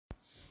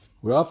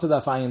We're up to the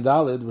Ayin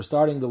Dalid. We're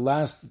starting the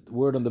last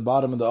word on the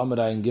bottom of the Amid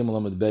in Gimel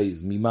Amid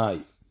Beis,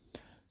 Mimai.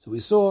 So we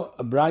saw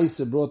a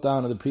Braisa brought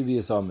down in the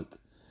previous Amid.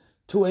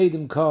 Two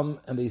Eidim come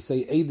and they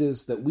say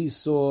Eidis that we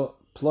saw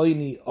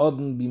Ploini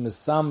Odin be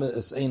Mesame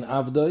as Ein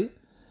Avdoi,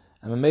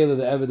 and Mamela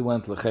the Eved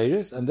went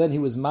Lecheres, and then he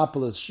was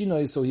Mapel as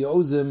Shinoi, so he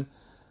owes him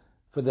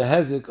for the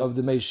Hezek of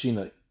the Mei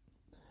Shinoi.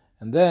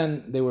 And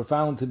then they were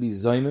found to be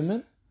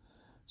Zoimimin,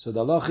 so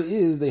the halacha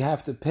is they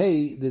have to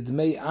pay the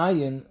Dmei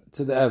Ayin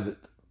to the Eved.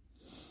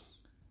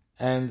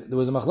 And there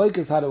was a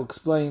machlokes how to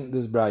explain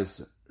this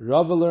brayse.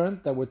 Rava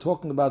learned that we're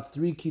talking about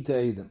three kita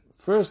edim.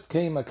 First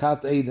came a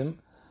kat edim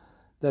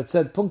that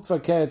said punkt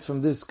verkehrt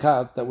from this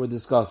kat that we're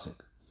discussing.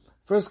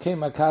 First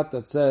came a kat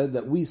that said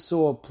that we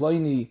saw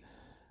Ploini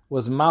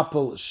was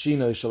mapel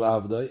shinoi shel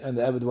avdoi, and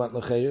the eved went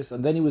lecheres,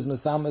 and then he was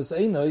mesames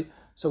einoi,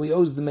 so he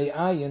owes the mei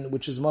ayin,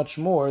 which is much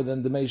more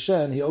than the mei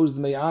shen. He owes the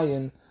mei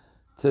ayin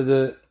to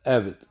the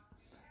eved.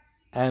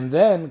 And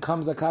then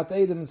comes a kat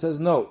edim and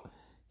says no,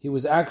 he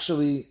was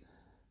actually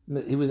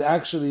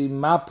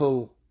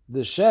mapel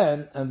the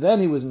shen, and then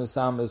he was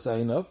mesames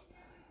einov.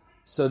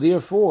 So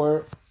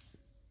therefore,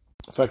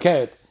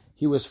 verkehrt,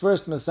 he was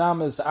first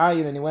mesames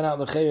ayin, and he went out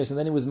lecheres, and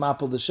then he was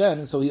mapel the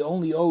shen. So he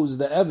only owes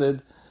the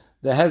eved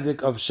the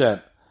hezek of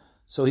shen.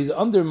 So he's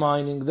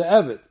undermining the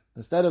eved.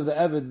 Instead of the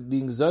eved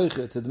being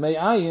zoiche to the mei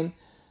ayin,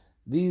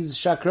 these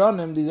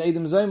shakranim, these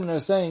edim zayman, are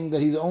saying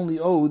that he's only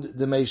owed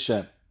the mei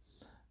shen.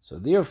 So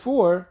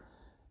therefore,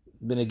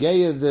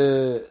 b'negeya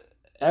the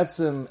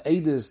etzem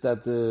edis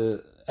that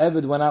the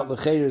Eved went out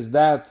lecheres,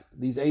 that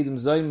these Eidim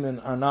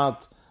Zaymin are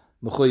not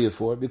mechuyev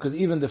for, because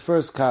even the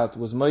first kat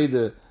was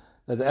moide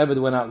that the Eved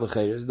went out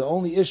lecheres. The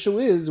only issue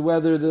is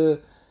whether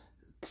the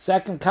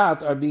second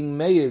kat are being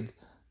made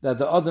that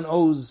the Adon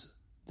owes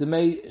the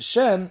Mei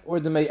Shen or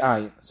the Mei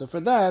Ayin. So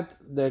for that,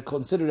 they're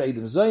considered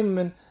Eidim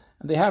Zaymin,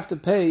 and they have to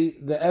pay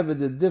the Eved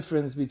the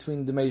difference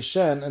between the Mei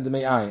Shen and the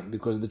Mei Ayin,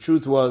 because the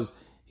truth was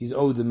he's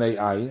owed the Mei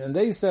Ayin, and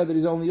they said that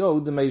he's only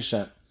owed the Mei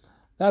Shen.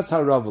 That's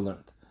how Rava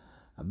learned.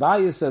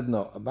 Abaye said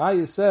no.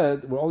 Abaye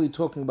said we're only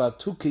talking about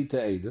two kita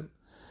edim.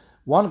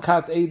 One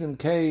kat edim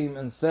came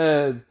and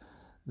said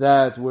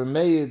that we're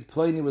made,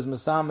 Pliny was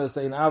mesames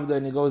ein avda,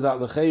 and he goes out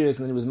lecheres, and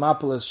then he was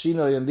mapel as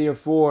shinoi, and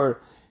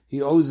therefore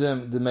he owes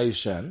him the mei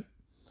shen.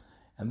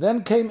 And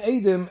then came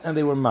edim, and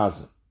they were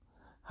mazim.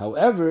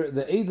 However,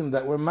 the edim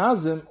that were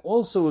mazim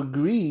also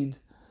agreed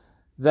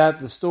that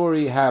the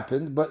story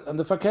happened, but on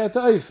the fakir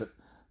ta'ifin,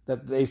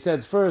 that they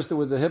said first it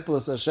was a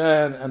hippos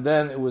ashen, and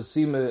then it was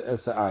sima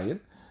esa'ayin.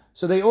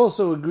 So they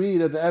also agree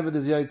that the Eved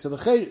is Yaitz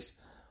Lecheres.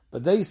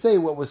 But they say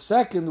what was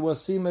second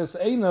was Simes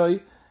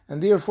Einoi,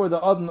 and therefore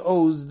the Adon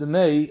owes the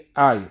Mei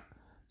Ayin.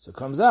 So it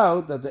comes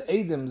out that the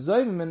Eidim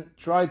Zaymin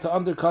tried to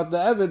undercut the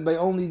Eved by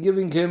only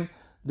giving him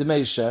the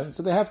Mei Shen,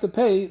 so they have to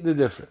pay the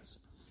difference.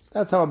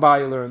 That's how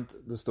Abaye learned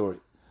the story.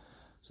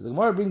 So the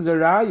Gemara brings a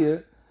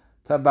raya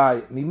to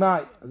Abaye.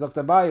 Mimai,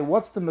 Zokt Abaye,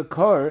 what's the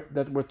Makar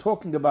that we're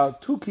talking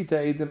about two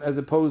Kita Eidim as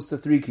opposed to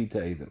three Kita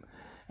Eidim?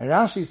 And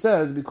Rashi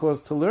says, because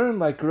to learn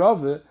like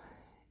Rava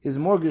is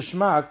more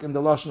geschmack in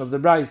the Lashon of the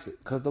Braise.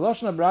 Because the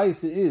Lashon of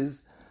Braise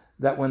is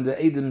that when the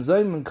Eidim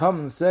Zayman come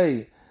and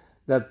say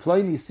that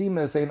Pliny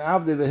Simes ein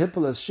Avde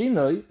v'Hippolas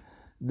Shinoi,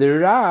 the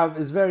Rav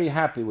is very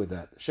happy with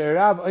that.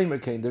 She'Rav Omer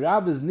Kain, the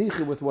Rav is niche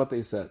with what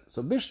they said.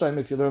 So Bishtaim,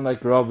 if you learn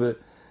like Rava,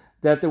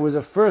 that there was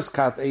a first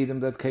kat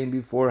Eidim that came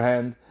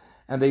beforehand,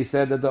 and they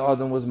said that the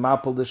Adam was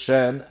Mapel the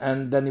Shen,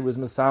 and then he was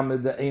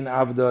Mesamed the Ein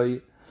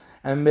Avdoi,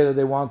 and maybe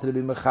they wanted to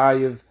be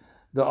Mechayev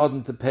the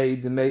Adam to pay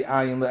the Mei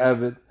Ayin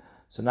le'Eved.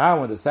 So now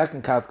when the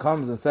second kat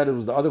comes and said it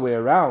was the other way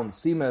around,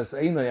 Simes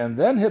Einoi and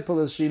then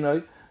Hippolas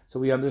Shinoi, so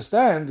we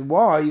understand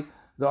why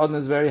the Adon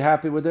is very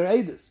happy with their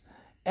Eidis.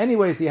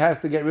 Anyways, he has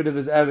to get rid of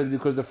his Eved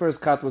because the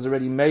first kat was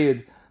already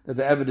made that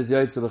the Eved is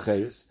Yaitz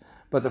Lecheres.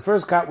 But the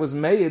first kat was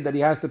made that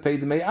he has to pay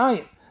the Mei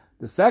Ayin.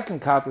 The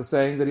second kat is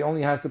saying that he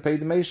only has to pay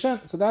the Mei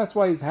Shen. So that's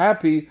why he's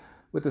happy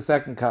with the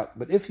second kat.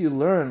 But if you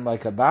learn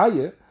like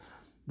Abaye,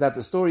 that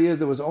the story is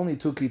there was only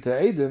two Kita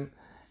Eidim,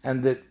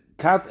 and the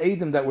kat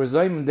Eidim that were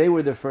Zayim, they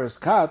were the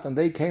first kat, and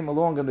they came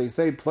along and they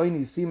say,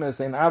 Pliny Simes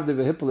ein Avde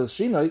v'Hippolas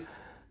Shinoi,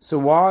 so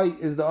why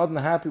is the Adon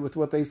happy with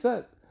what they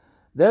said?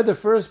 They're the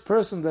first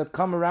person that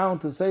come around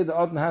to say the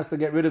Adon has to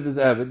get rid of his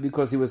Eved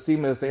because he was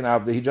Simes ein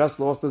Avde, he just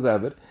lost his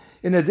Eved.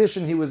 In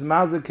addition, he was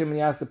Mazikim and he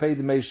has to pay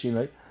the Mei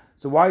Shinoi.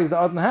 So why is the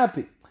Adon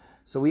happy?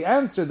 So we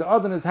answered, the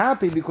Adon is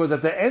happy because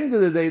at the end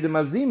of the day, the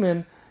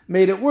Mazimin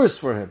made it worse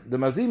for him. The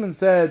Mazimin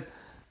said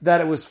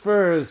that it was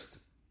first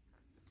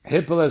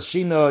Hippolas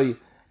Shinoi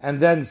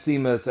and then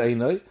Simas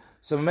Einoi.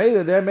 So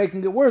maybe they're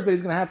making it worse that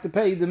he's going to have to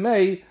pay the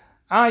Mei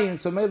Ayin,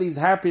 so maybe he's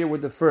happier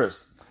with the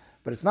first.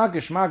 But it's not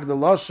Geshmak the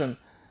Lashon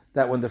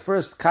that when the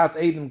first Kat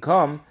Eidim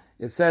come,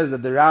 it says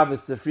that the Rav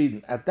is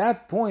Zufrieden. At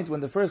that point, when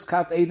the first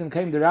Kat Eidim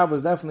came, the Rav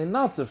was definitely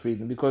not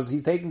Zufrieden because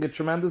he's taking a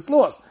tremendous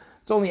loss.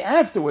 It's only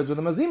afterwards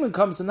when the Mazimin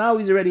comes, so now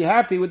he's already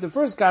happy with the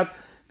first Kat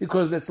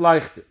because that's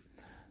Leichte.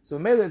 So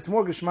maybe it's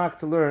more Geshmak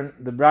to learn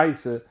the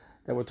Braise that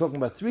we're talking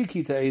about three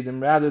Kita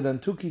Eidim rather than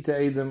two Kita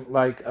Eidim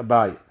like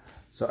Abaye.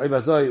 So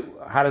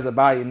how does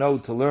Abaye know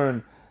to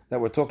learn that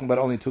we're talking about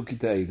only two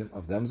kita Eidim.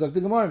 Of them, Zok the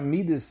Gemara,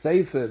 Midis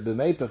Seife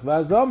b'meipech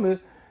v'azame,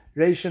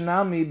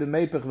 Reishanami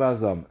b'meipech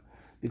v'azame.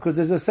 Because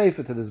there's a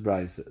Seife to this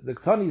brayse. The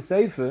Ktani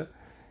Seife,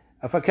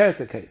 a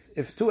Fakerta case.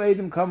 If two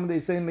Eidim come and they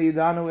say,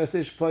 Meidanu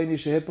esish ploini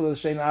shehipel es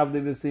shein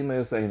avdi v'sima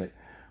yaseinei.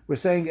 We're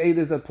saying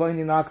Eidim that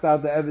Ploini knocked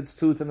out the Evid's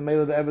tooth and the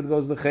male of the Evid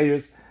goes to the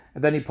Chayers,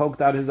 and then he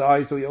poked out his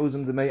eye, so he owes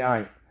him the Mei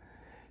Ayin.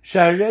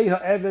 Sharei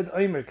ha'Evid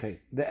oimerkei.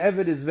 The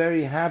Evid is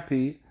very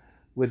happy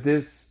with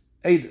this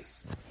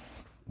Eidus.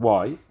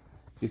 Why?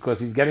 Because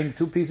he's getting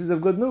two pieces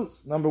of good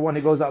news. Number one,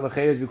 he goes out the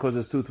Chayers because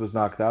his tooth was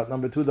knocked out.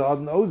 Number two, the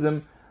Adon owes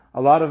him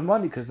a lot of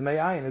money because the Mei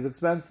Ayin is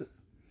expensive.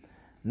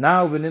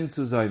 Now,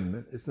 v'nimtzu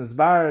zoymen, it's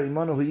nisbar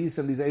imanu hu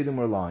yisem, these Eidim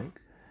were lying.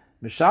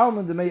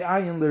 Mishalman the Mei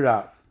Ayin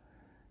l'Rav.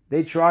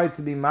 They tried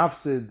to be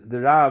mafsid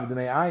the Rav, the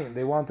Mei Ayin.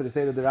 They wanted to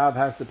say that the Rav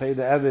has to pay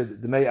the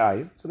Evid, the Mei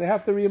Ayin. So they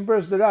have to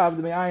reimburse the Rav,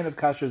 the Mei Ayin of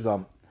Kasher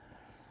Zom.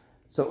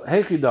 So,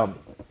 Hechidam.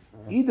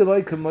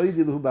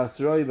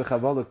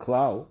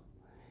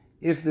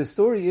 If the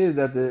story is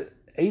that the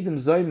Eidim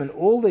Zoyman,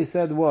 all they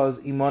said was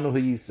Imanu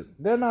Hayisim.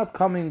 They're not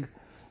coming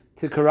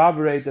to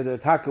corroborate that the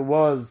attacker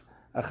was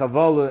a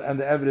Chavala and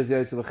the Evid is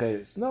Yaitz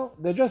L'Cheres. No,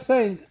 they're just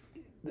saying,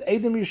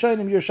 Eidim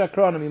Yishayim, you're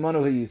Shakranim,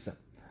 Imanu Hayisim.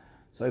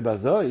 So,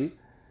 Ibazoi,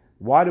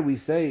 why do we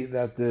say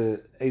that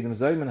the Eidim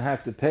Zoyman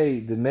have to pay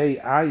the Mei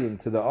Ayin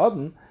to the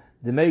Adon,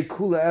 the Mei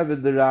Kula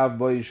Evid the Rav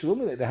Boy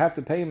Shlumi? They have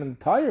to pay him an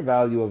entire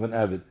value of an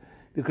Evid,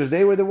 because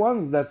they were the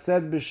ones that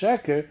said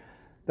B'Sheker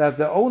that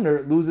the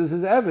owner loses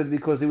his Evid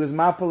because he was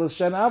Mapal as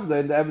Shen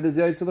Avda and the Evid is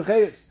Yaitz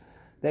L'Cheres.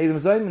 The Eidim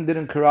Zoyman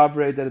didn't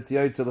corroborate that it's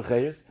Yaitz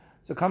L'Cheres,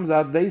 so it comes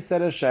out they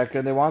said a Sheker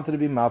and they wanted to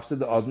be Mafsid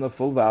the Adon the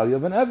full value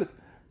of an Evid.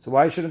 So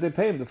why shouldn't they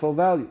pay him the full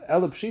value?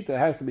 El Pshita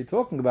has to be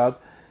talking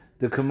about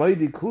the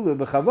Kamoidi Kula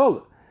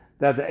B'Chavola,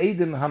 that the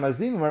Eidim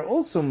Hamazim are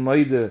also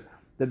Moide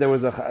that there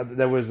was a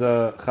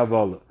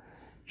Chavala.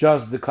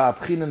 Just the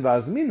Ka'apchin and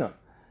Vazmina.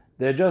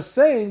 They're just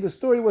saying the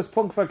story was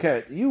Punk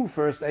Fakert. You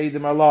first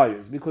Eidim are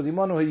liars because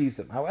Imanu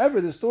Hayisim. However,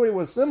 the story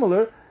was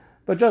similar,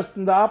 but just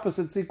in the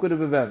opposite sequence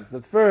of events.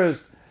 That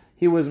first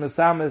he was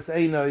Mesames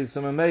Eino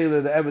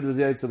Yisumamele, the Evid was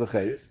Yaitz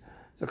L'Cheres.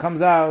 So it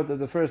comes out that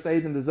the first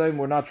Eidim, the Zoyim,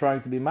 were not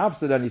trying to be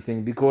mafsid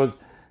anything because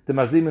the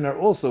Mazimin are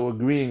also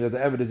agreeing that the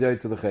Evid is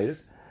Yaitz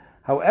L'Cheres.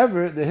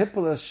 However, the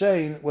Hippel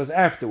Shein was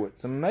afterwards.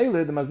 So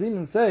Mele, the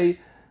Mazimin say,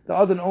 the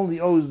Adon only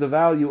owes the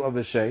value of a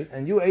Shein,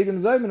 and you, Eidim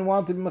Zayman,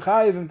 want to be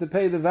Mechayivim to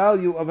pay the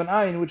value of an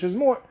Ayin, which is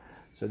more.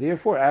 So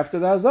therefore, after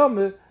the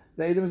Hazamah,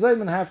 the Eidim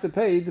Zayman have to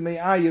pay the Mei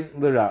Ayin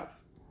L'Rav.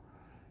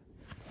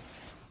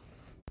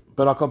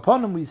 But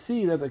upon him, we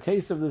see that the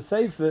case of the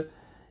Sefer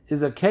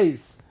is a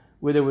case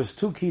where there was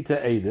two Kita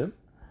Eidim,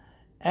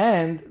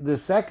 and the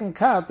second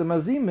Kat, the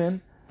Mazimin,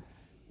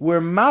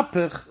 were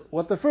Mapich,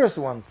 what the first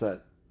one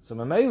said. So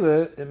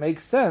Mamela, it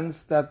makes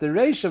sense that the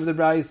Reish of the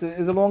Braise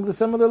is along the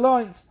similar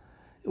lines.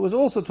 It was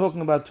also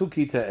talking about two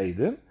Kita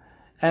Eidim,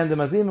 and the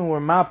Mazimim were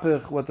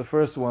Mapich, what the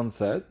first one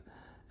said.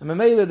 And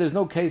Mamela, there's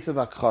no case of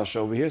Akchosh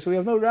over here, so we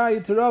have no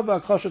Raya to Rav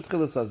Akchosh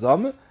Tchilas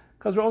Hazamah,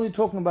 because we're only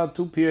talking about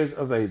two pairs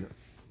of Eidim.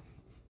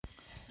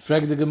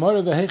 Frag the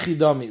Gemara v'hechi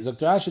dami.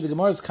 Dr. Rashi, the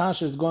Gemara's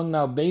kasha is going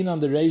now bein on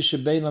the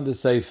Reish, bein on the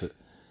Sefer.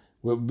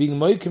 We're being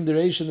moikim the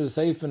Reish and the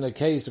Sefer in a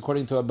case,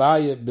 according to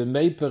Abaye,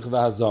 b'meipech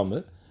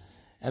v'hazamah.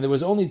 And there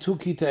was only two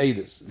Kita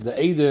Eidus, the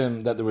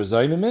Eidim that there were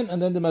Zoymim in, and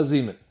then the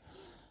Mazimin.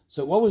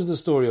 So what was the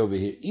story over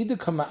here? Ida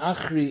kama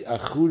achri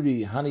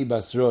achuri hani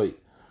basroi.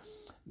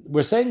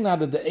 We're saying now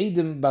that the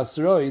Eidim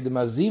basroi, the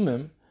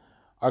Mazimim,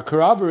 are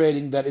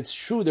corroborating that it's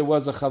true there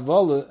was a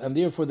Chavala, and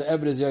therefore the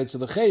Evid is Yaitz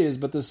L'Cheres,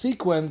 but the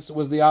sequence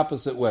was the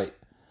opposite way.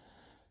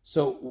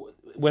 So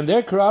when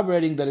they're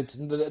corroborating that it's,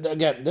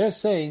 again, they're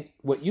saying,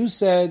 what you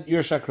said,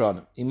 you're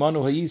Shakranim.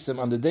 Imanu Hayisim,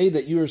 on the day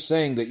that you're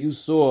saying that you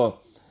saw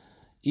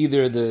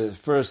either the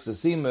first the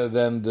Sima,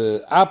 then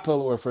the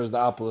Apple, or first the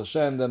Apple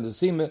Hashem, then the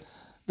Sima.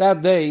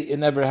 That day, it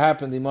never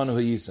happened, Imanu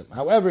Hayisim.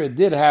 However, it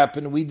did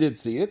happen, we did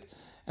see it,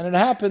 and it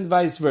happened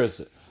vice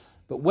versa.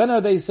 But when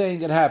are they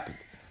saying it happened?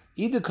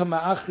 If the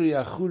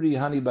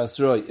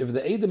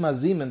Eidim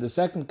Azim and the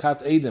second Kat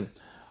Eidim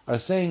are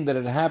saying that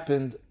it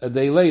happened a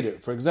day later.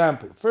 For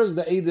example, first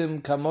the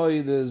Eidim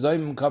Kamoi, the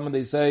Zoymim come and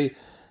they say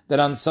that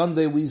on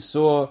Sunday we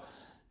saw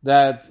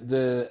that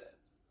the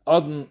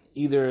Adon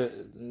either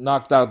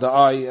knocked out the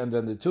eye and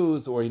then the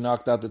tooth, or he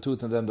knocked out the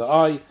tooth and then the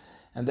eye,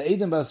 and the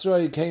Eidim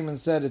Basroi came and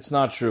said, it's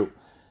not true.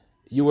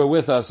 You were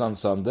with us on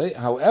Sunday.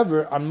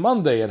 However, on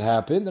Monday it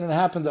happened, and it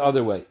happened the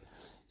other way.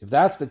 If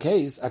that's the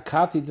case,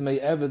 Akati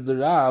Dmei Eved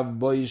L'Rav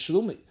Bo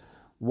Yishlumi.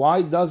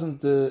 Why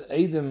doesn't the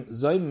Eidim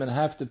Zoyman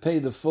have to pay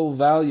the full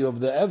value of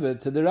the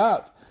Eved to the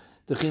Rav?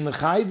 The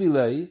Chimachai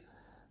Bilei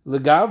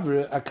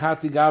L'Gavre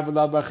Akati Gavre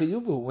L'Al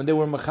Barchiyuvu. When they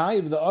were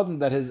Machayiv the Adon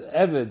that his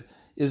Eved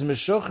is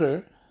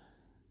Meshucher,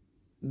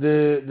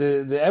 the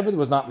Eved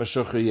was not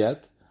Meshucher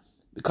yet.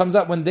 It comes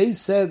out when they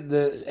said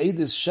the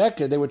Eidis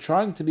Sheker, they were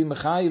trying to be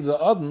Mechayiv the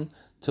Adon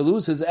to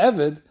lose his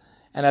Eved,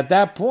 and at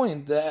that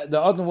point, the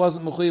Adon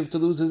wasn't Mechayiv to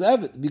lose his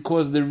Eved,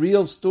 because the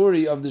real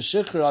story of the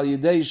Shikhr al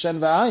Yidei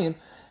Shen V'ayin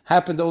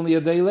happened only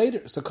a day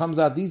later. So it comes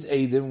out these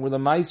Eidim were the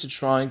Maisa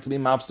trying to be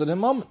Mafsad and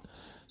Mammon.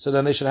 so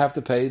then they should have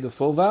to pay the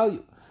full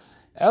value.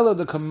 Ella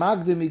the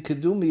kamagdimi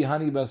kedumi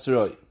hani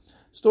basroi.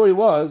 Story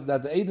was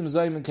that the Eidim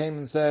Zayman came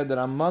and said that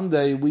on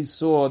Monday we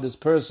saw this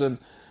person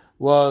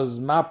was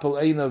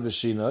mapel eina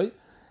v'shinoi,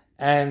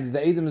 and the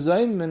Eidim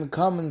Zayman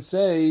come and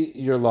say,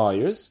 you're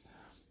liars.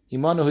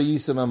 Imanu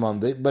ha'yisam on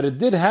Monday, but it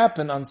did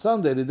happen on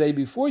Sunday, the day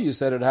before you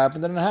said it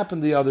happened, and it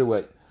happened the other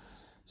way.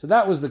 So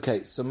that was the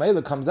case. So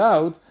Mela comes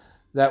out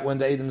that when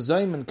the Eidim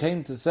Zayman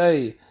came to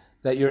say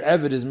that your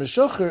Eved is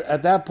Meshucher,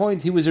 at that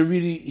point he was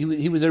already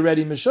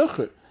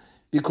Meshucher,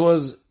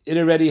 because it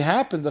already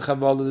happened, the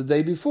Chavala, the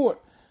day before.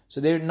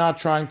 So they're not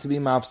trying to be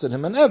mafsid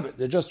him and Eved.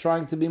 They're just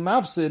trying to be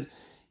mafsid.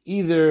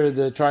 Either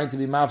they're trying to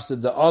be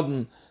mafsid the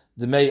Odin,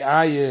 the Mei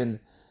Ayin,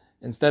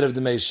 instead of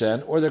the Mei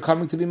Shen, or they're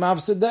coming to be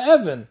mafsid the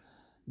Evan,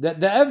 the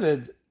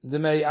Eved, the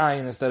Mei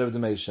Ayin, instead of the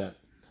Mei Shen.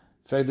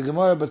 In fact, the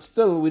Gemara, but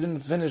still, we didn't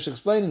finish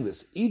explaining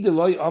this.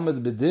 Ideloi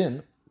Ahmed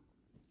Bedin,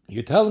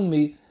 you're telling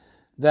me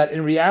that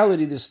in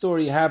reality the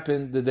story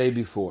happened the day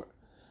before.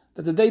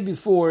 That the day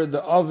before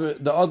the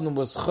Odin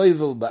was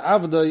Chayvel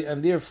Ba'avdoi,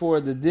 and therefore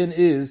the din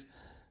is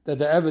that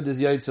the Eved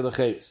is Yaitzel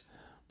Acheres.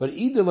 But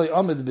Ideloi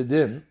Ahmed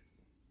Bedin,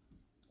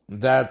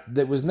 that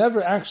there was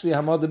never actually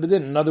Hamad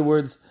Bedin. In other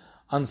words,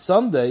 on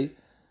Sunday,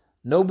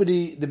 the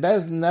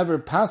Bezdin never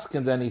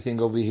paskened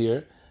anything over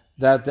here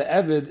that the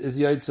Eved is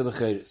Yaitzel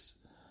Acheres.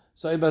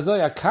 So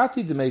Ibazoi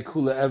Akati Demei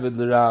Kula Eved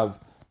L'Rav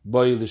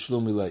Boi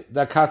L'Shlumilei.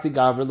 The Akati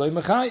Gavr Loi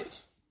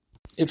Mechayiv.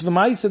 If the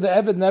Maisa, the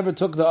Eved never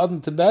took the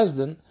Odin to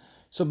Bezdin,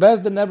 so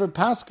Bezdin never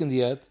paskened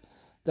yet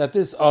that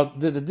this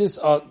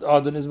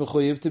Odin is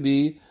Mechayiv to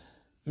be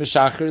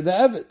Meshacher the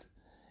Eved.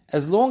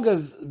 As long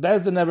as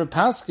Bezdin never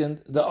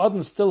paskened, the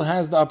Odin still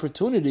has the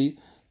opportunity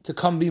to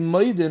come be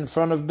made in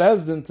front of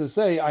Bezdin to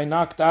say, I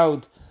knocked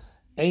out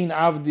Ein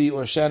Avdi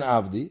or Shen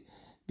Avdi,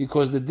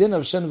 because the din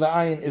of Shen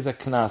V'ayin is a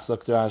Knas,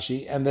 Dr.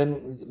 Rashi, and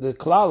then the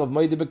Klal of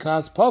Moide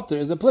B'Knas Potter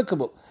is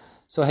applicable.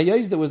 So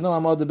Hayez, there was no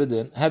Amad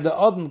B'Din. Had the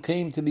Odin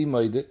came to be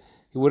Moide,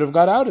 he would have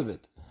got out of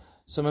it.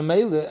 So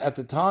Memele, at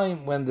the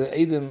time when the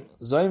Eidim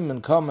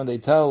Zayman come and they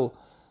tell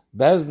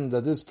Bezdin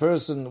that this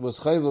person was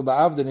Chayvel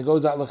Ba'avd and he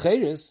goes out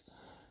L'Cheres,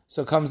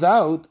 so comes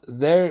out,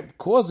 they're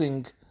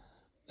causing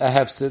a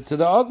hefset to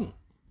the Odin.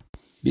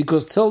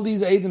 Because till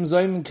these Eidim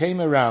Zayman came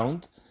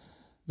around,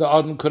 the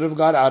Odin could have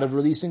got out of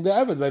releasing the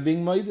Eved by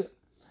being Moide.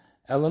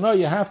 Eleanor,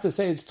 you have to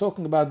say it's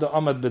talking about the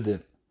Amad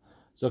Bedin.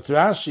 So Dr.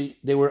 Rashi,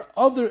 there were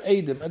other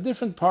Eidim, a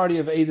different party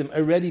of Eidim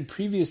already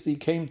previously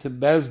came to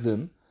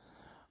Bezdin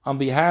on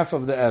behalf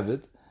of the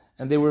Eved,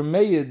 and they were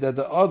made that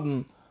the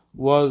Odin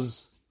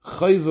was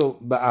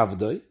Chayvel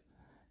Ba'avdoi,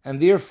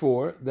 and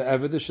therefore the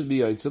Eved should be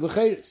Yaitzel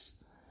L'Cheres.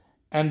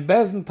 And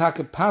Bezdin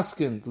Taka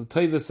Paskin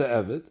L'Toivus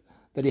Eved,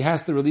 that he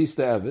has to release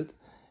the Eved.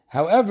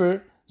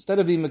 However, instead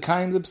of being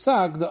Mekayim the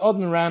Psak, the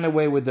Odin ran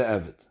away with the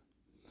Eved.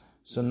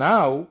 So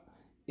now,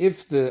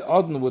 if the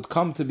Odin would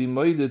come to be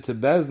moided to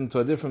Bezdin, to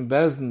a different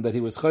Bezdin that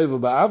he was Chayvel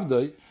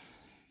Ba'avdoi,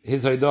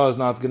 his Haidah is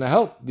not going to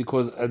help,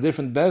 because a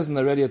different Bezdin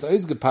already at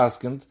Oizge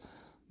Paskint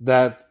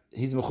that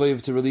he's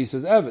Mechayiv to release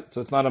his Eved. So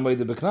it's not a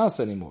Moide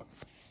B'Knas anymore.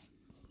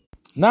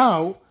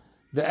 Now,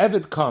 the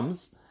Eved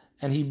comes,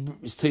 and he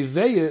is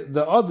Teveye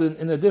the Odin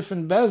in a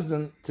different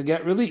Bezdin to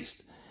get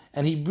released.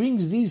 And he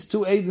brings these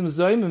two Eidim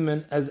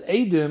Zaymimin as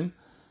Eidim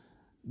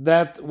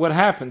that what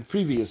happened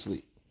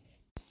previously.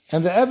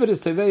 And the Eved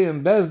is Teveye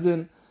in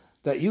Bezdin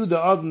that you,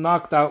 the Odin,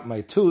 knocked out my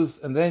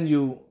tooth, and then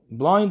you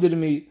blinded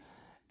me,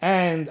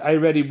 and I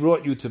already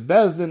brought you to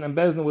Bezdin, and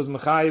Bezdin was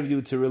Mechayiv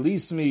you to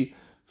release me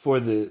for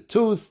the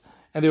tooth,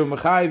 and they were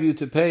Mechayiv you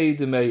to pay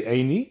the Mei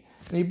Eini.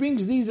 And he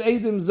brings these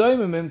Eidim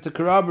Zaymimin to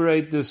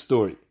corroborate this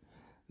story.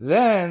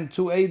 Then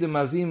two Eidim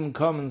Azim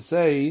come and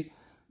say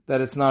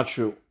that it's not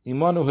true.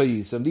 Imanu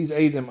Hayisam, these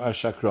Eidim are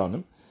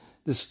Shakronim.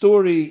 The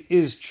story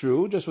is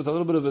true, just with a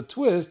little bit of a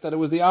twist, that it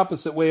was the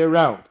opposite way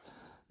around.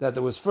 That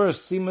there was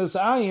first Simas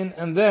Ayin,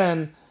 and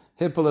then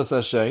Hippolas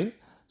Hashem.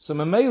 So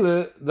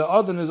Memele, the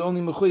Odin is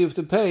only Mechuyev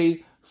to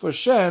pay for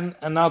Shen,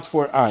 and not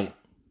for Ayin.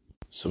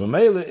 So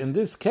Memele, in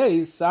this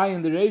case,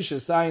 Ayin the Reisha,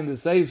 Ayin the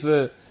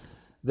Seifa,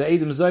 the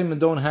Eidim Zayman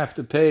don't have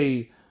to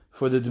pay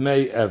for the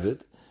Dmei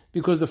Eved,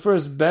 because the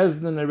first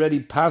Bezdin already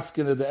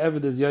paskin that the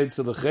Eved is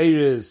Yaitzel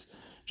L'Cheres,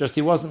 just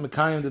he wasn't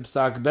Mekayim the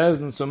Psak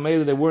Bezdin, so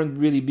maybe they weren't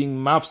really being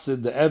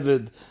mafsid the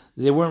Eved,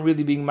 they weren't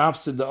really being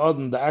mafsid the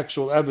Odin, the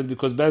actual Eved,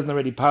 because Bezdin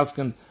already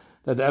paskin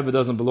that the Eved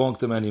doesn't belong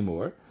to them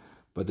anymore.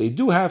 But they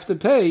do have to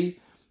pay,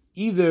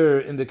 either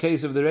in the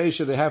case of the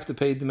Reisha, they have to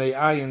pay Dmei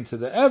Ayin to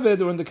the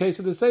Eved, or in the case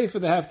of the Sefer,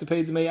 they have to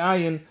pay Dmei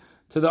Ayin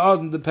to the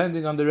Odin,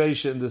 depending on the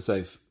Reisha and the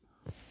Sefer.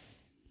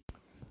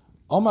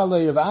 Omar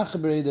le Rav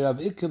Achaber the Rav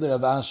Ikkel the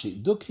Rav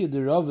Ashi Dukya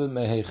the Rav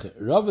Meheche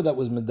Rav that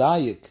was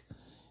medayik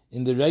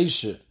in the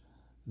Reisha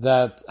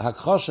that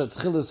Hakchoshat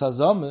Chilas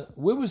Hazame,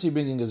 where was he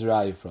bringing his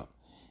Raya from?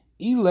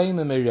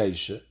 Ileima me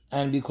Reisha,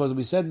 and because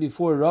we said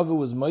before Rav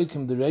was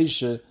Moikim the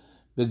Reisha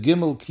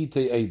begimel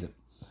Kitei Eidim.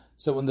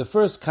 So when the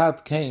first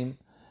kat came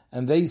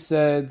and they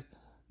said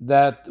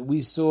that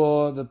we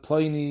saw that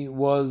Pliny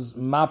was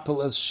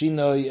Mapel as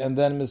Shinoi and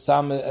then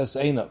Misame as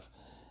Einav.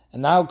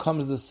 And now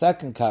comes the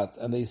second kat,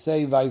 and they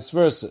say vice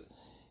versa.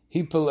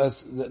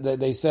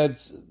 they said,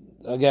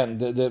 again,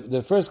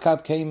 the first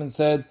kat came and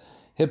said,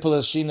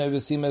 Hippolas Shinoi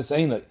v'Simes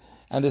Einoi.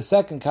 And the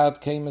second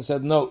kat came and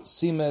said, no,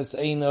 Simes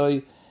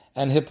Einoi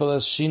and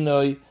Hippolas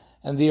Shinoi,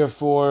 and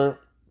therefore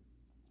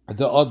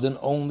the Odin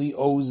only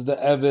owes the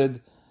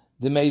Eved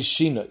the Mei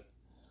Shinoi.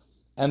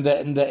 And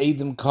the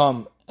Eidim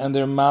come, and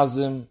they're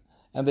Mazim,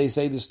 and they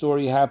say the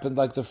story happened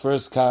like the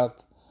first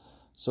kat.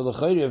 So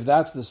l'chayri, if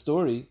that's the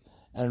story,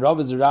 and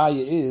Rav's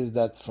Raya is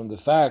that from the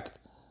fact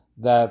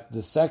that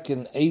the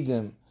second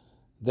Eidim,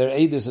 their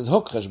Eidis is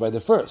hukchash by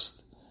the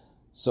first.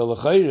 So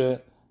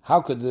l'chayri,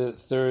 how could the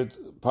third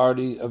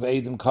party of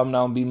Eidim come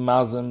now and be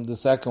Mazim the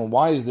second?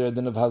 Why is there a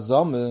din of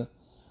Hazameh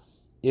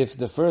if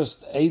the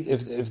first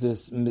if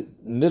this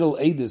middle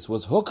Eidis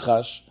was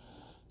hukchash?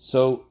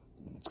 So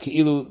it's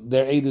keilu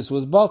their Eidis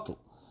was batel.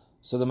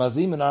 So the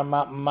Mazimin are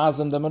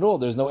Mazim them at all.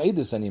 There's no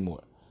Eidis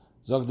anymore.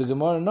 Zog the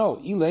Gemara, no.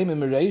 The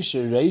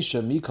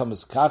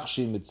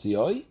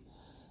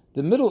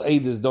middle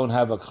Eidis don't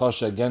have a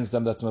kosha against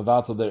them that's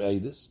mevatel their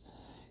Eidis.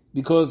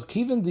 Because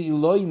kiven the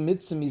Eloi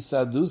mitzmi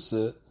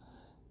saduse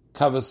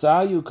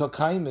kavasayu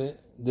kakaime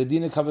the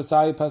dina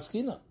kavasayu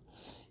paskina.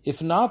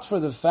 If not for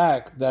the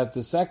fact that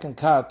the second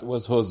kat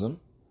was huzim,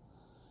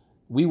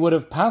 we would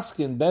have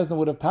paskin, Bezdin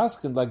would have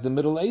paskin like the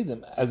middle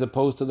Eidim, as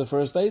opposed to the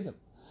first Eidim.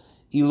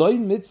 Eloi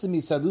mitzmi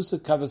sadusa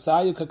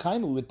kavasayu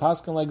kakaimu with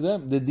paskin like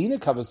them. The dina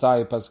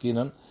kavasayu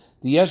paskinan,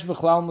 the yesh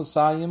b'chlal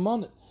masayim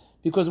on it.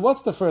 Because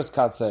what's the first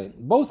kat saying?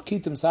 Both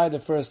kitim side the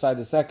first, side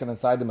the second, and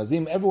side the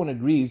mazim. Everyone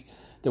agrees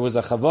there was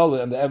a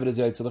chavala and the eved is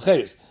yaitz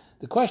l'cheres.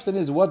 The question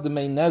is what the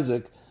main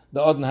nezik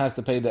the odin has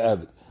to pay the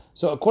eved.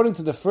 So according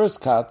to the first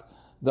kat,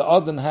 the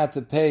odin had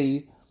to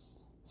pay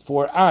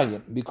for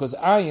ayin because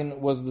ayin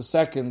was the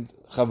second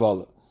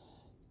chavala.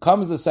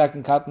 Comes the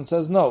second kat and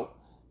says no.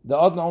 The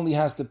Odin only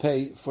has to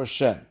pay for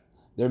Shen.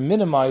 They're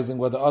minimizing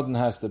what the Odin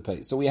has to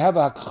pay. So we have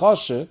a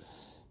hakchoshe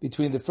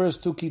between the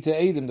first two Kita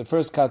Eidim. The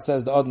first kat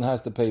says the Odin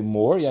has to pay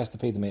more. He has to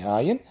pay the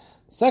Me'ayin.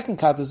 The second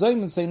kat, the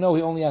Zoyman say no,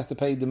 he only has to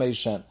pay the Mei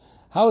Shen.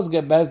 How is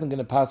Bezdin going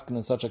to paskin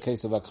in such a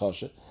case of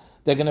hakchoshe?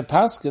 They're going to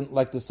paskin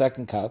like the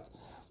second kat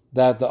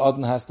that the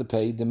Odin has to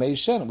pay the Mei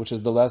Shen, which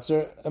is the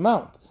lesser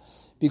amount.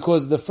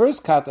 Because the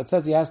first kat that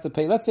says he has to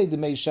pay, let's say the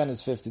Mei Shen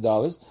is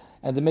 $50,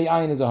 and the Mei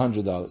Ayin is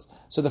 $100.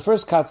 So the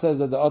first kat says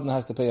that the Odin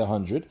has to pay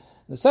 100.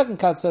 The second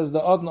kat says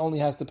the Odin only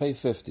has to pay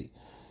 50.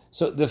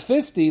 So the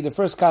 50, the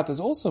first kat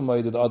is also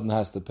made that the Odin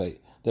has to pay.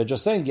 They're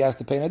just saying he has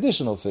to pay an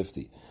additional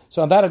 50.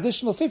 So on that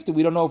additional 50,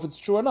 we don't know if it's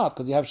true or not,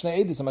 because you have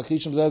Shnei Eidis and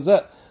Makishim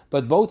Zezeh.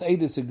 But both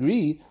Eidis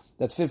agree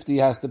that 50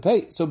 has to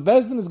pay. So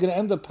Bezdin is going to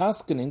end up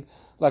paskening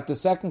like the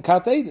second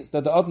kat Eidis,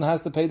 that the Odin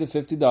has to pei the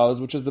 $50,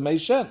 which is the Mei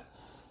Shen.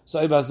 So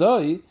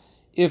Ibazoi,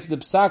 if the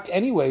psak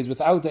anyways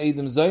without the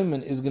Eidim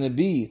Zoyman is going to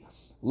be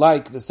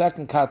like the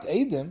second kat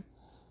Eidim,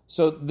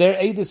 so their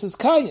Eidis is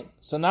Kayim.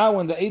 So now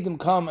when the Eidim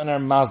come and are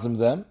mazim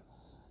them,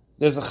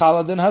 there's a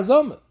Chalad in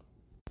Hazomah.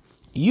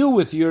 You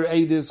with your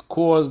Eidis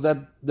cause that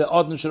the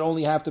Odin should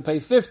only have to pay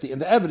 50, and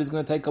the Eved is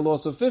going to take a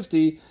loss of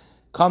 50,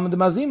 come in the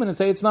Mazim and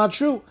say it's not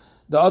true.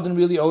 The Odin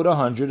really owed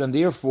 100, and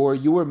therefore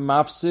you were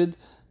mafsid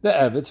the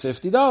Eved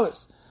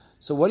 $50.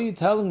 So what are you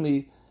telling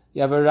me?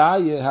 You have a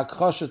raya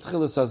hakchoshe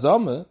tchilas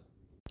hazameh?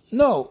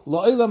 No,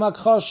 lo'ilam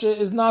hakchoshe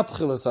is not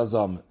tchilas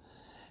hazameh.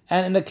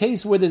 And in a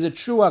case where there's a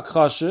true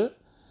hakchoshe,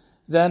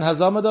 then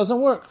hazameh doesn't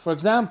work. For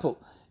example,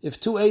 if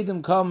two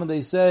Eidim come and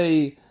they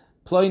say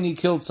Ploini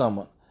killed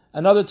someone,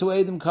 another two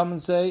Eidim come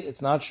and say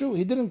it's not true,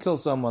 he didn't kill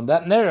someone.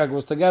 That Nerag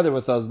was together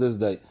with us this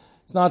day.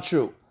 It's not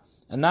true.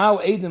 And now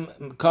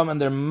Eidim come and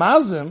they're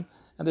mazim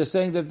and they're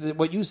saying that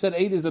what you said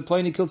Eid is that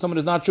Ploini killed someone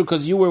is not true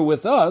because you were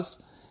with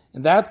us.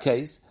 In that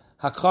case,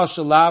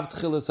 Hakosha laved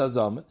chilas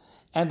hazam,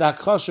 and the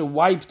Hakosha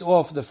wiped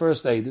off the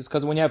first Eidis,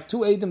 because when you have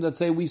two Eidim that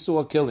say we saw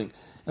a killing,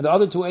 and the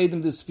other two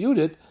Eidim dispute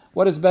it,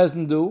 what does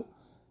Bezdin do?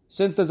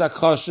 Since there's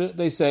Hakosha,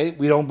 they say,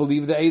 we don't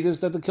believe the Eidis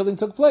that the killing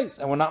took place,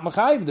 and we're not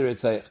Mechayiv the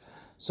Ritzayich.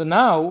 So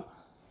now,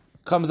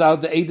 comes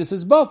out the Eidis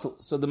is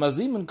batel. So the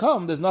Mazimin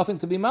come, there's nothing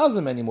to be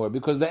Mazim anymore,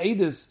 because the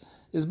Eidis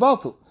is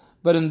batel.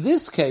 But in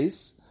this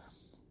case,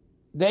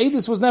 the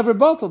Eidis was never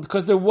batel,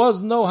 because there was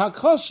no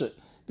Hakosha.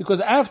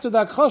 Because after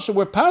that chosha,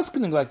 we're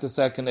paskening like the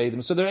second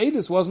Eidim, so their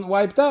Eidis wasn't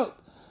wiped out.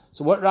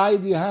 So what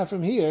raya do you have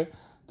from here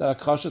that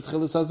a chosha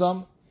tchilas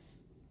hazam?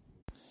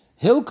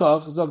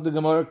 Hilkach zog the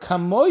Gemara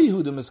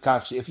kamoihu de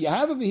miskachshi. If you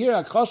have over here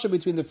a chosha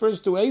between the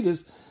first two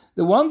Eidis,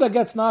 the one that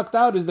gets knocked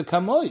out is the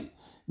kamoi.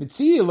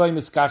 Mitzi eloi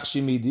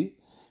miskachshi midi,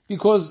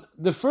 because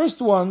the first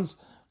ones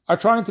are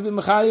trying to be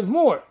mechayiv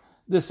more.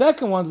 The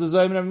second ones, the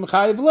zoyim are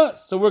mechayiv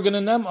less. So we're going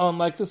to nem on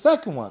like the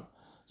second one.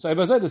 So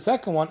I say the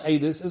second one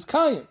Eidis is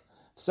kayim.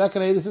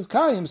 Second Eidis is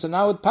Kaim, so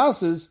now it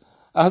passes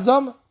a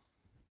Hazam.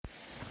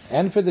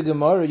 And for the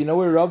Gemara, you know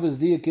where Rav's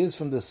diak is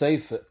from the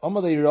Sefer.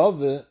 Omalei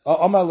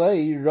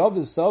Rav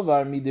is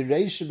Savar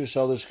midireisha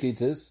b'shalosh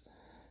kitas,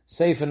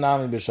 Sefer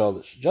nami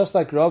b'shalosh. Just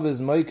like Rav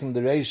is moikim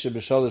direisha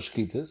b'shalosh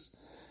kitas,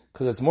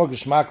 because it's more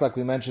geschmack like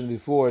we mentioned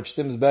before, it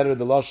stims better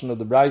the lashon of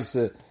the Braise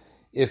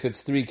if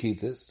it's 3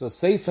 kitas. So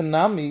Sefer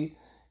nami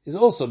is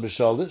also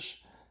b'shalosh.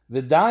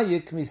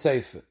 v'dayik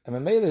miseifa. And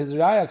Mamela, his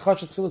raya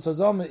akhasha tchilas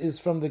hazama is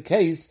from the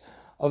case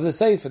of the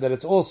seifa, that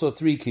it's also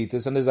 3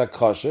 kitas, and there's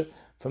akhasha.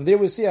 From there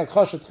we see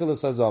akhasha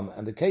tchilas hazama.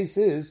 And the case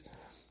is,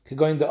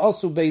 going to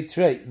asu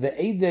beitrei, the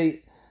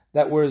eidei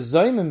that were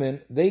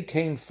zoymemin, they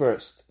came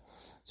first.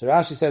 So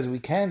Rashi says we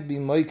can't be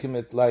moikim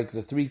it like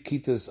the 3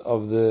 kitas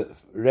of the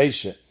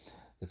reisha.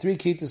 The 3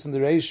 kitas in the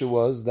reisha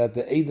was that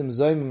the eidim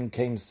zoymemin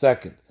came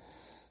second.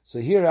 So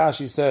here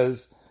Rashi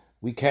says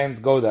we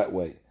can't go that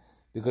way,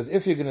 because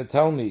if you're going to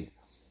tell me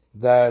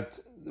that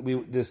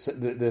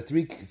the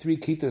three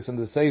kitas in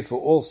the Sefer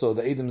also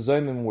the eidim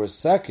zoymemin were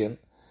second,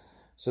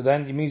 so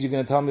then it means you're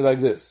going to tell me like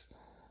this,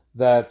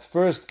 that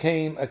first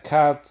came a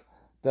kat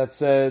that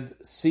said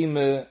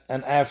sima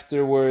and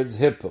afterwards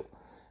hippel.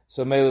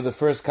 So Mela, the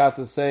first kat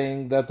is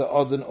saying that the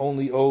Odin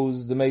only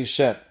owes the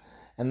Meishen.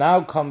 And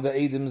now come the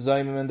Eidim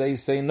Zaymim and they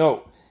say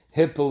no.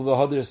 Hippel, the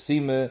Hadr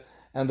Sima,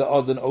 and the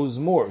Odin owes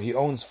more. He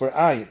owns for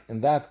Ayin.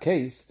 In that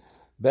case,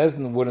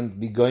 Bezdin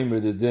wouldn't be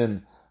Goymer the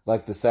Din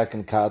like the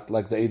second kat,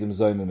 like the Eidim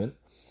Zaymim.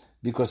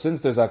 Because since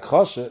there's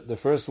Akhasha, the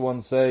first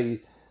one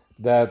say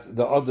that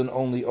the Odin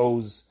only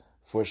owes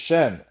for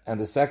Shen, and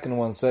the second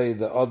one say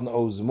the Odin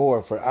owes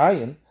more for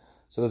Ayin.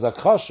 So there's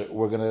Akhasha.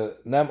 We're going to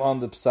nem on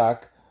the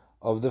Psak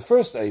of the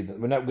first Eidin.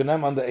 We're not going to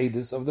on the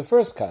Eidis of the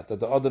first kat, that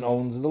the Odin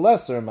owns the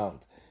lesser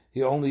amount.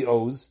 He only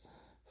owes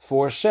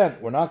for Shen.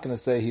 We're not going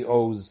to say he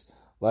owes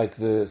like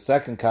the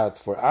second kat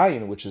for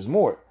Ayin, which is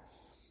more.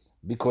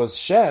 Because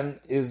Shen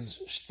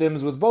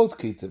stems with both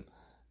Kitim.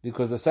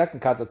 Because the second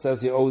kat that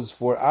says he owes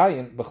for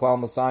Ayin,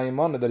 B'chlal Masayim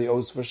Mana, that he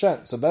owes for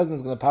Shen. So Bezdin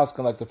is going to pass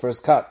like the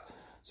first kat.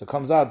 So it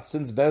comes out,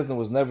 since Bezdin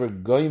was never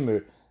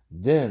Goymer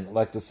Din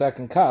like the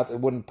second kat, it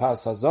wouldn't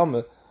pass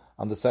Hazamah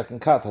on the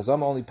second kat.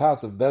 Hazama only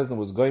pass if Bezdin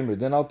was Goymer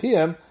Din al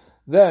PM,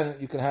 then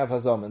you can have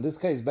Hazama. In this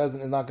case,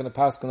 Bezdin is not going to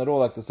pass at all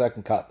like the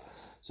second kat.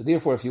 So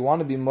therefore, if you want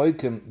to be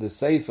moikim the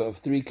seifa of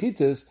 3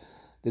 kitas,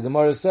 the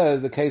Gemara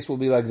says the case will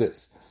be like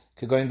this.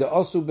 Going to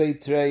Osu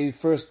Beitrei,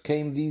 first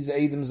came these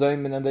Eidim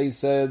Zaymin and they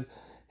said,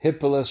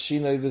 Hippelas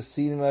Shinoi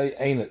V'Sinmei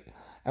Einik.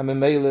 And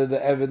Memele, the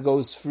Eved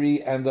goes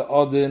free and the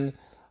Odin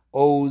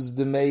owes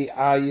the Mei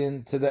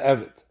Ayin to the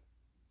Eved.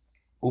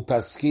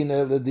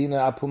 Upaskina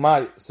ledina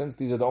apumay. Since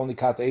these are the only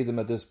kat edim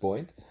at this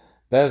point,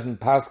 Bezdin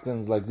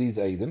paskins like these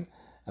edim,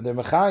 and they're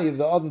mechayiv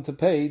the odin to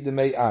pay the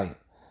mei ayin.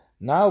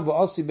 Now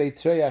v'osi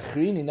beitrei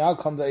achrini. Now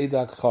come the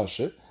edak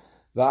choshe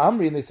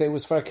v'amri, and they say it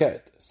was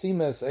farket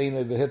simes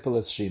einay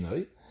v'hippeles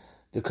shinoi.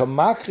 The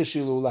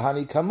kamakrishilu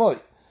lahani kamoy.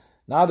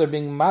 Now they're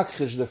being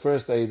makrish the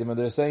first edim, and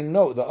they're saying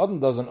no, the odin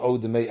doesn't owe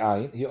the mei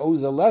ayin. He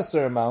owes a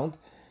lesser amount.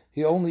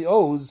 He only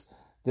owes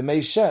the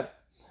mei shen.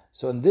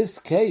 So in this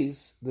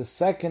case, the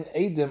second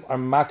Eidim are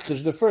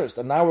makrish the first,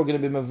 and now we're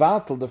going to be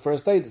mevatel the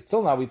first Eidim.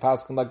 Still now we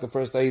pass like the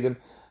first Eidim,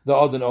 the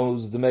Odin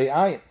owes the Mei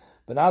Ayin.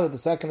 But now that the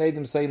second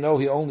Eidim say no,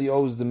 he only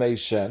owes the Mei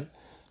Shen,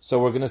 so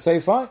we're going to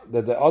say fine,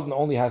 that the Odin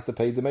only has to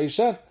pay the Mei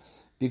Shen,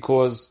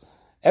 because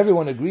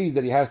everyone agrees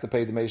that he has to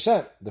pay the Mei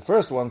Shen. The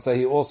first one say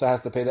he also has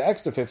to pay the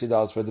extra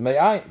 $50 for the Mei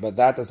Ayin, but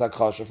that is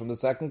Akasha from the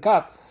second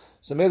kat.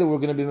 So maybe we're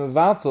going to be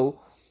mevatel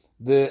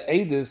the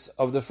Eidis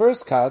of the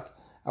first kat,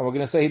 and we're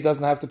going to say he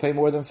doesn't have to pay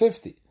more than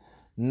 50.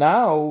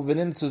 Now,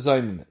 v'nim tzu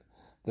zoymim.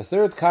 The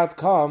third kat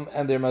come,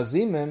 and they're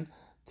mazimim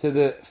to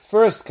the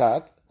first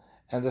kat,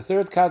 and the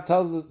third kat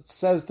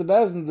says to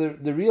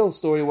Bezdin, the real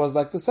story was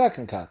like the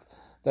second kat,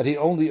 that he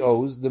only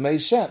owes the Mei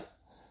Shen.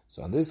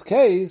 So in this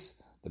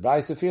case, the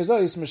Braisa fears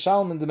is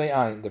Mishalman the Mei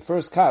Ayin. The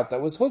first kat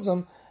that was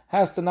Huzam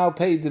has to now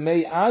pay the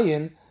Mei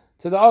Ayin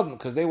to the Odin,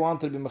 because they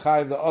wanted to be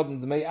Mechayiv the Odin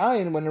the Mei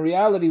Ayin, when in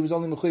reality he was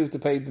only Mechayiv to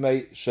pay the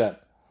Mei Shen.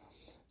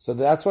 So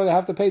that's why they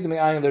have to pay the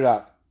Me'ayin the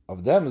Rav.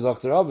 Of them,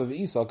 Zokter Rav, of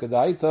Isal,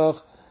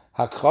 Kedaitoch,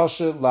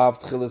 Hakhoshe, Lav,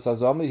 Tchilis,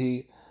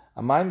 Hazamahi,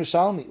 Amay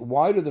Mishalmi.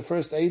 Why do the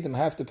first Eidim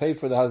have to pay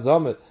for the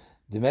Hazamah,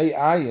 the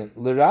Me'ayin,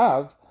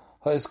 L'Rav,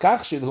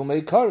 Ha'eskachshid, Hu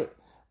Me'kare?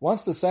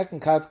 Once the second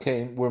kat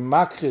came, were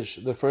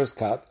Makrish the first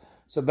kat,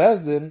 so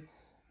Bezdin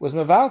was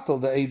Mevatel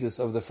the Eidis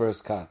of the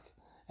first kat.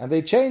 And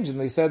they changed, and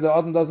they said the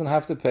Odin doesn't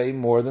have to pay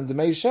more than the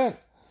Mei Shen.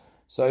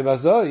 So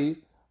Ibazoi,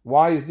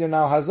 why is there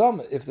now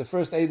Hazam? If the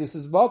first Eidis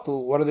is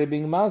bottle, what are they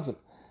being mazim?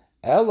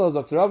 Elo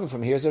Zokter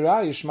from here's a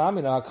raya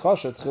shmamina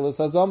hakhosha tchilas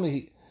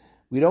hazamihi.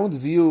 We don't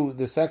view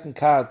the second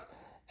kat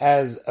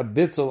as a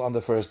bittul on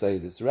the first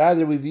Eidis.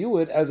 Rather, we view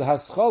it as a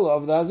haschola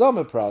of the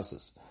hazamah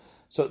process.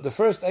 So the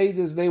first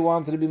Eidis, they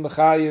wanted to be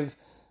mechayiv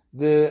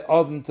the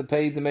odin to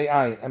pay the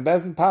me'ayin, and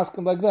Bezdin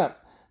paskin like them.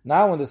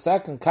 Now when the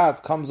second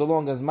kat comes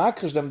along as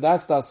makrish them,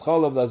 that's the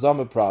haschola of the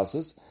hazamah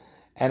process.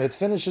 And it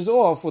finishes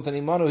off with an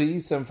imanu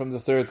hiyisem from the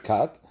third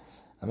kat.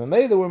 And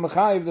Mamela were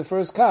mechayiv the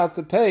first kat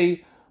to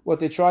pay what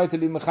they tried to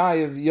be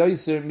mechayiv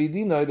yoiser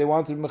midino. They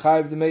wanted to be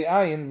mechayiv the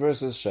me'ayin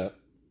versus shem.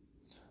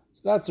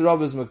 So that's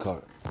Rav's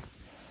makar.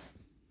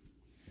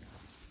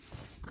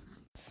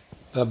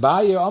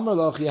 Abaye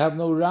Amrloch, you have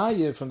no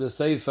raya from the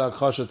Seifa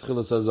Choshet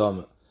Chilas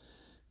Hazama,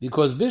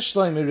 because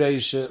Bishleim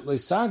Ireisha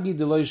Loisagi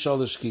Deloy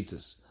Shalosh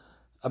Kitas.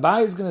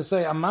 Abaye is going to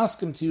say, I'm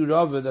asking to you,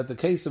 Rav, that the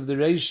case of the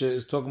Reisha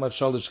is talking about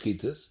Shalosh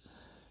Kitas.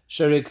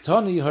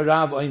 Sheriktoni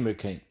harav oimer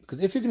kain.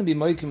 Because if you're going to be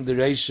moikim the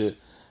reisha,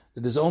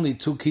 that there's only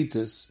 2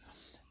 kitas,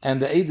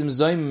 and the Eidim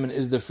Zoimim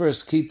is the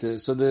first kita,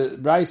 so the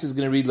Bryce is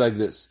going to read like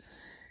this.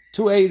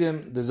 2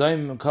 Eidim, the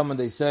Zoimim come and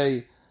they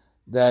say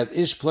that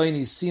Ish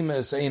Pliny Sima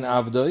es ein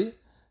avdoi,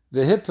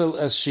 v'hippel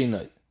es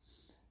shinoi.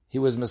 He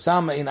was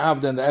Masama in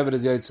Avda and the Eved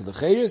is Yaitz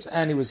L'Cheiris,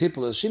 and he was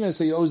Hippel as Shinoi,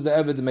 so he owes the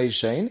Eved Mei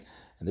Shein.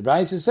 And the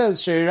Bryce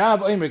says, Shei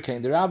Rav Oimer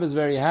Kain. The Rav is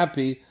very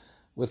happy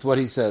with what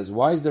he says.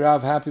 Why is the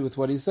Rav happy with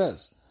what he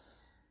says?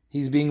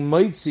 He's being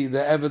Moitzi, the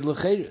Eved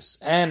L'Cheiris.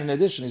 And in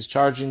addition, he's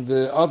charging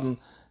the Odin,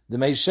 the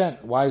Mei Shen.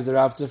 Why is the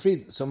Rav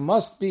Tzafrid? So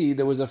must be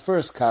there was a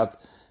first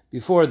kat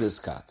before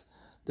this kat.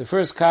 The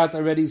first kat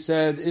already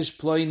said, Ish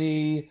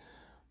Ploini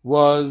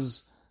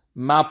was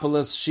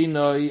Mapelas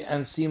Shinoi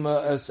and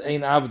Sima as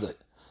Ein Avdoi.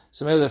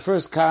 So maybe the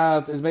first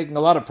kat is making a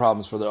lot of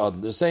problems for the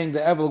Odin. They're saying the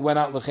Evel went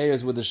out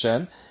L'Cheiris with the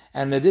Shen,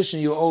 and in addition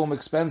you owe him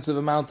expensive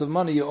amount of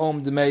money, you owe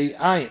him the Mei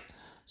Ayin.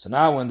 So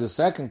now when the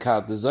second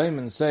kat, the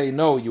Zoymen say,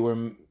 no, you were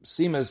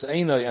Simas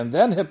Einoi and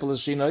then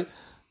Hippolis Shinoi,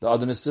 the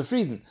Odin is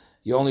Sefriden.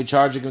 You're only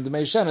charging him the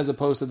Mei Shen as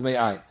opposed to the Mei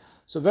Ayin.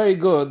 So very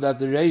good that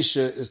the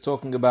Reisha is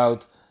talking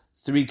about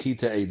 3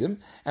 kita Eidim.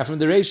 And from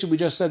the Reisha we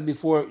just said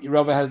before,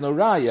 Rava has no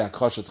Raya,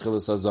 Choshet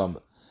Chilas Hazom.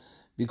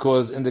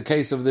 Because in the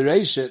case of the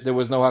Reisha, there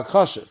was no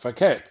Hakosha,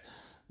 Fakert.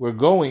 We're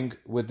going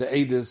with the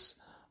Eidis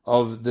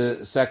of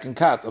the second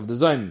kat, of the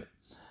Zoym.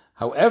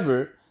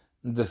 However,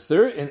 the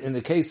third, in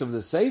the case of the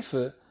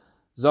Seifa,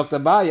 Zokt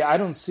Abaye, I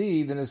don't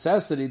see the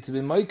necessity to be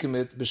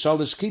moikimit,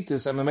 b'shalish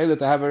kitis, and memele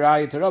to have a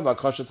raya to Rabba,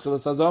 Koshet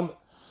Chilas Hazom.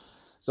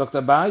 Zokt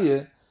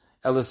Abaye,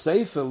 El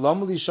Seifa,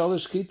 Lomli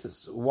Shalish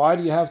Kitis. Why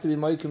do you have to be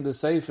moikim the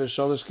Seifa,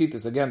 Shalish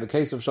Kitis? Again, the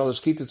case of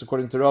Shalish Kitis,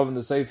 according to Rav in the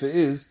Seifa,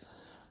 is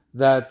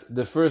that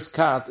the first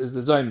kat is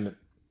the Zoymen.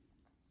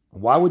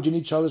 Why would you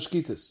need Shalish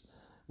Kitis?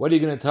 What are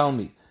you going to tell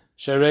me?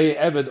 Sharei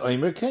Eved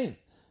Oimer Kain.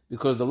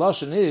 Because the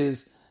Lashon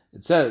is,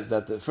 it says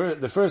that the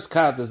first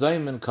kat, the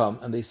Zoymen come,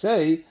 and they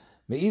say,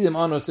 Me'idim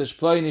Anos Ish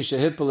Ploini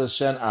Shehippel Es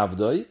Shen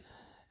Avdoi,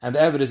 and the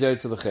Eved is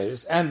Yaitz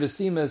L'Cheiris, and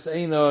V'simes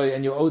Einoi,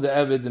 and you owe the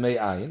Eved the Mei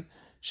Ayin.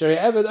 Sharei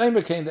Eved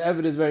Oimer Kain, the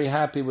Eved is very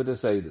happy with the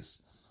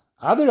Seidus.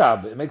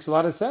 Adarab, it makes a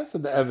lot of sense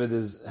that the Eved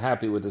is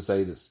happy with the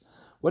Seidus.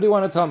 What do you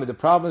want to tell me? The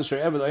problem is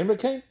Sharei Eved Oimer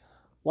Kain?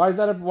 Why is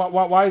that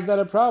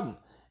a problem?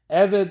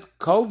 Eved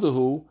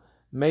kolduhu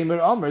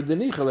meimer omer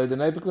denichale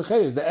denepik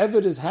l'cheiris. The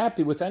Eved is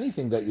happy with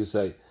anything that you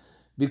say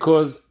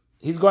because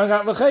he's going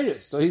out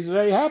l'cheiris, so he's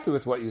very happy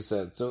with what you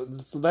said. So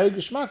it's very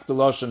geschmack. The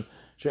lashon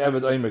Sharei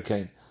Eved Oimer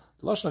Kain.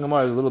 The lashon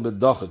Gemara is a little bit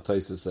dochak.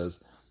 Taisa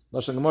says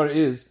lashon Gemara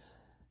is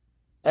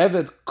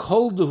Eved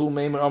kolduhu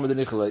meimer omer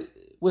denichale.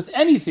 With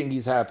anything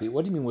he's happy.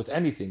 What do you mean with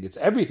anything? It's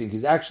everything.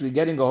 He's actually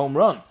getting a home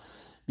run.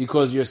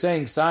 Because you're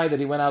saying, Sai, that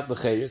he went out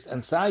l'cheiris,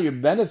 and Sai, you're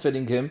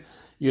benefiting him.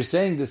 You're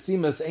saying the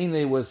Simas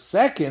Eine was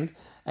second,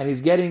 and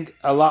he's getting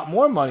a lot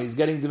more money. He's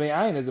getting the Mei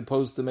Ayin as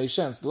opposed to Mei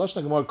Shen. So the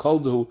Lashon Gemara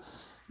Kolduhu,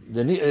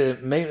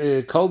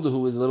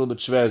 Kolduhu is a little bit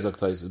shver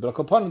zaktaisis. But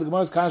upon the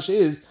Gemara's kasha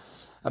is,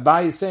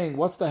 Abai is saying,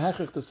 what's the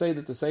hechich to say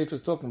that the Seif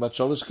is talking about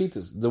Sholish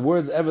Kitas? The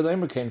words Eved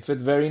Omer Kain fit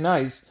very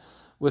nice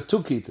with 2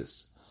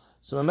 Kitas.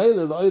 So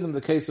Mamela,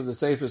 the case of the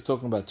Seif is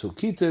talking about 2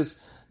 Kitas.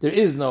 There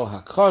is no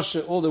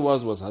Hakosha, all there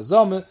was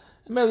Hazameh.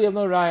 Meli have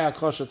no raya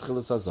koshet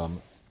chilas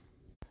hazam.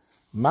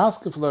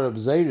 Masket Reb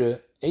Zeira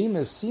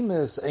emes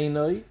simes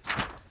einoi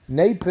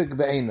neipik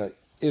beeinoi.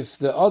 If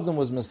the Adam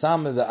was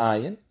mesame the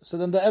ayin, so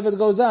then the Eved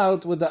goes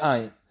out with the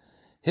ayin.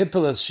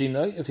 Hippelas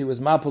shinoi, if he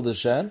was mapel the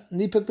shen,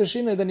 nipik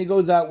b'shinoi, then he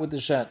goes out with the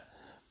shen.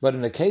 But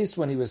in the case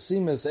when he was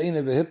simes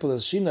einoi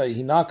v'hippelas shinoi,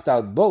 he knocked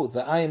out both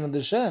the ayin and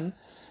the shen.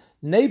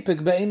 Neipik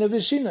beeinoi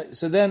v'shinoi.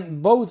 So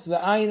then both the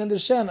ayin and the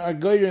shen are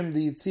goyrim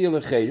the yitzir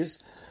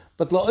l'cheiris.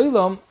 But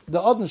la'olam, the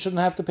Odin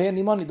shouldn't have to pay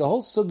any money. The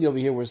whole sugi over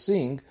here we're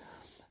seeing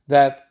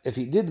that if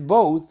he did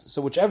both,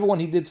 so whichever one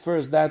he did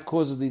first, that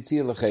causes the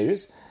Yitzir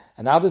L'Cheiris.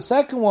 And now the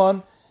second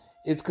one,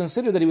 it's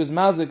considered that he was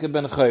Mazik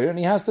ben Chayr, and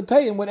he has to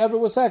pay him whatever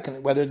was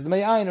second, whether it's the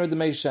Mei Ayin or the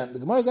Mei Shen. The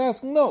Gemara is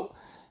asking, no.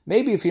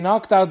 Maybe if he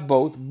knocked out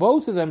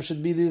both of them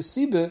should be the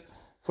Sibah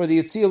for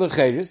the Yitzir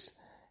L'Cheiris,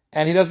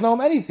 and he doesn't know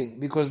him anything,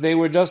 because they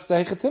were just the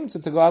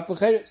Hechatimtza to go out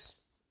L'Cheiris.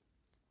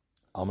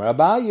 Amar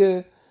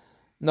Abaye,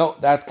 no,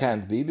 that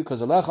can't be,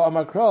 because Alecha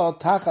Amar Kra,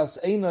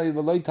 Tachas Einoi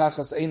v'loi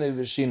Tachas Einoi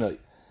v'shinoi.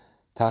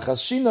 Tachas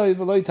Shinoi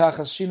v'loi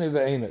Tachas Shinoi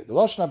v'einoi. The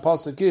Lashon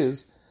HaPasuk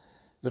is,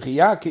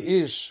 V'chiyake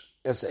ish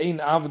es ein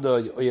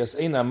avdoi or es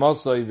ein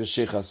amosoi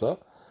v'shichasa,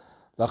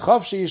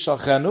 Lachav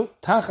she'yishalchenu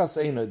Tachas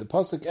Einoi. The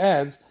Pasuk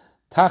adds,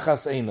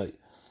 Tachas Einoi.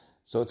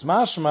 So it's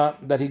mashma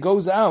that he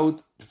goes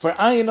out for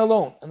ayin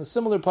alone. And the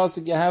similar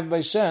Pasuk you have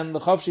by Shen,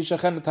 Lachav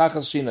she'yishalchenu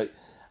Tachas Shinoi.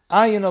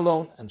 Ayin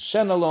alone and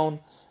Shen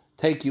alone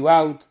take you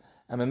out.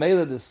 And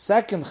Memela, the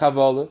second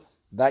Chavala,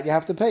 that you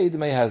have to pay, the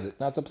Mei Hazik.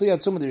 Now, it's a plea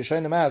atzuma, the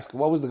Rishonim ask,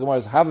 what was the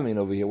Gemara's Havamin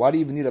over here? Why do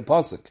you even need a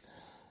Pasuk?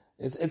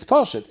 It's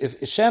Pashat.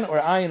 If Shen or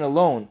Ayin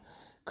alone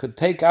could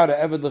take out a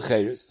Eved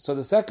L'Cheiris, so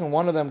the second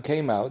one of them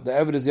came out, the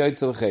Eved is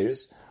Yaitz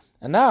L'Cheiris,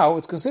 and now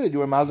it's considered you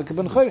were Mazik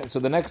ben Chayrin. So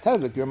the next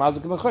Hazik, you're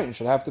Mazik ben Chayrin,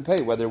 should have to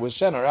pay, whether it was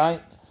Shen or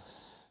Ayin.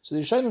 So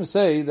the Rishonim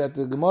say that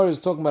the Gemara is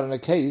talking about in a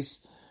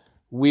case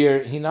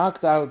where he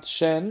knocked out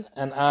Shen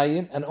and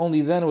Ayin, and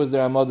only then was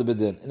there Hamad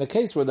B'Din. In a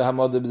case where the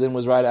Hamad B'Din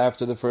was right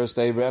after the first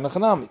Aver and a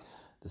Chanami.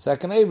 The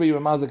second Aver, you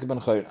were Mazik ben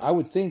Chayr. I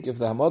would think if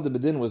the Hamad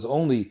B'Din was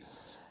only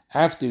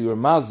after you were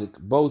Mazik,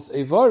 both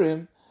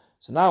Avarim,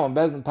 so now when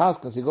Bezdin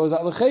Paskas, he goes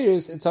out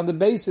L'chayris, it's on the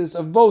basis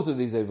of both of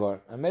these Avarim.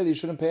 And maybe you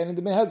shouldn't pay any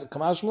Dmei Hezek.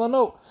 Kamash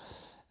no.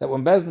 That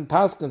when Bezdin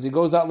Paskas, he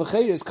goes out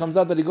L'chayris, comes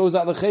out that he goes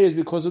out L'chayris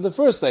because of the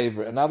first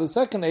Aver. And now the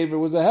second Aver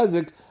was a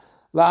Hezek,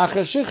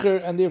 La'achar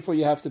Shicher, and therefore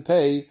you have to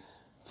pay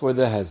for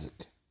the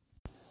Hezek.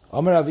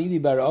 Omer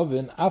Avidi Bar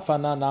Ovin,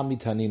 Afana Nami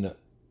Tanina.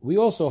 We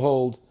also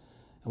hold,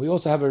 and we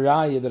also have a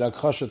Raya that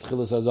Akhashat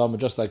Chilas Hazam,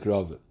 just like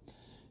Rava.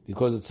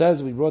 Because it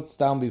says, we wrote this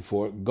down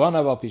before,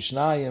 Gonav al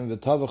Pishnayim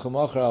v'tavach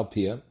al al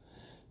Piyam.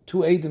 Two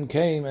Eidim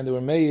came and they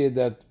were made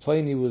that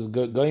Pliny was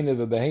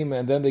Goinev a Behema,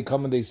 and then they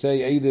come and they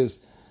say Eidis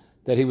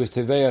that he was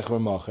Teveach or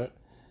Macher.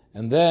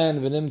 And then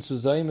V'nim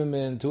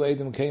Tzuzaimim, two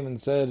Eidim came and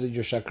said,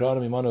 You're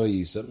Shakranim Imano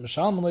Yisa.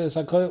 Mishalman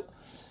Le'as HaKoil.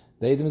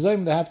 The Eidim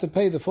Zaimim, they have to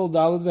pay the full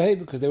Dalad V'hei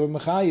because they were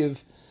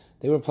Mechayiv.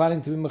 They were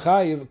planning to be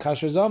Mechayiv,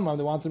 Kasher Zamam,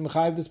 they wanted to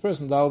Mechayiv this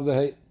person, Dalad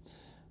V'hei.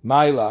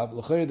 Ma'ilab,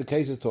 L'chayr, the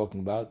case is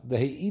talking about, the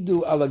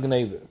Heidu ala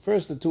Gneva.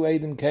 First the two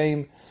Eidim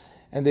came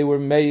and they were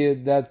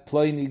made that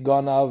Pliny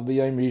Gonav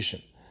B'yom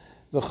Rishon.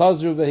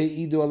 V'chazru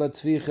v'heidu ala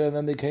tvicha, and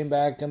then they came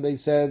back and they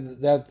said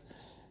that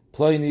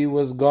Pliny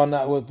was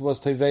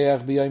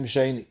teveach b'yom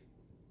sheni.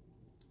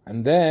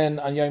 And then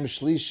on Yom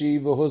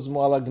Shlishi v'huzmu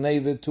ala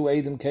gneva, two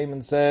Eidim came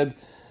and said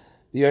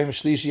b'yom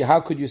Shlishi,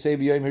 how could you say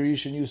b'yom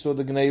Harishon you saw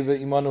the gneva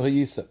imanu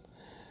hayisa?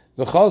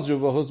 V'chazru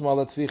v'huzmu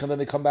ala tvicha, and then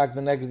they come back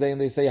the next day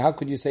and they say, how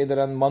could you say that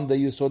on Monday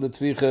you saw the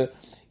tvicha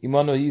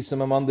imanu hayisa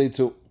on Monday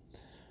too?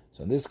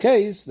 So in this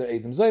case, the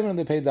Eidim Zayman,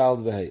 they paid the al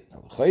v'hei.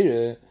 Now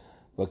l'chayre,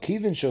 if the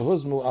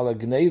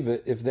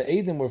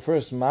Eidim were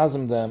first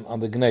mazim them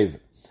on the Gneva,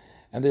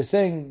 and they're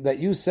saying that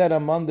you said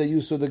on Monday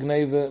you saw the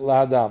Gneva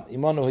lahadam,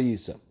 imanu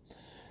hayisa.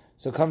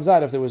 So it comes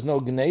out if there was no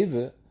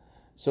Gneva,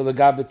 so the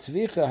Gabet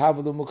Tzvicha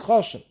havalu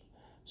mukhashim.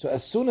 So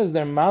as soon as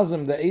they're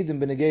mazim the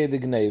Eidim benegei the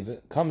Gneva,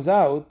 comes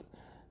out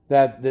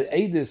that the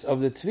Eidis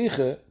of the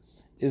Tzvicha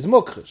is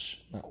mukhish.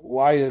 Now,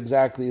 why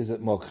exactly is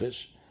it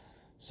mukhish?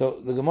 So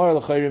the Gemara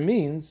l'chayre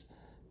means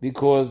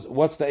because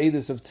what's the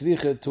Eidis of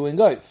Tzvicha to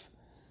Ingoif?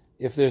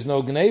 If there's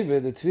no Gneva,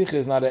 the Tvicha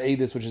is not an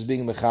Eidis which is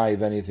being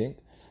Mechayiv anything.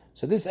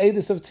 So this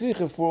Eidis of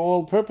Tvicha, for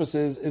all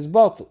purposes, is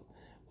Batul.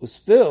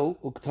 Still,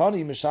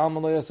 Uktani Mishal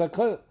Malay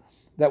Asakol.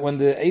 That when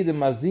the Eidim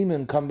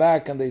Mazimin come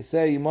back and they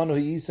say, Imanu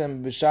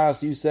Yisem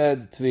B'Shas, you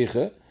said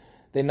Tvicha,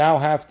 they now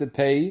have to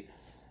pay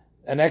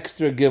an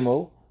extra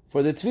Gimel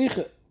for the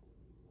Tvicha.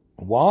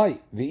 Why?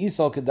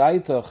 V'isal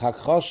Kedaitach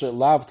HaKchoshe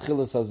Lav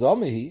Tchilas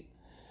Hazomehi.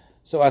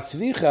 So at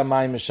Tvicha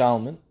Mai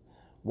Mishalman,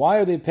 why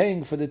are they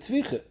paying for the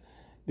Tvicha?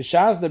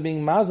 B'shas they're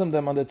being mazam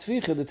them on the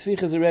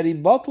tvicha is already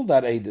bottled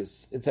that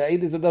Eidis. It's an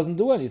Eidis that doesn't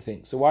do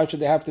anything. So why should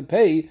they have to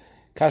pay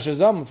kasher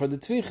zam for the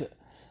tvicha?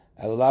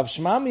 Elav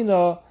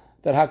shmamina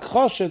that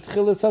hakchoshet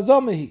chilas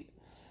hazomehi.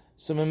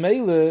 So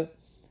memele,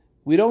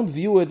 we don't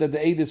view it that the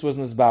Eidis was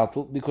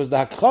nisbatel because the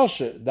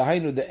hakchoshet, the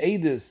hainu, the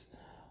Eidis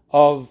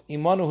of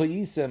imanu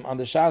ha'isem on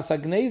the shas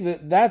hagneva,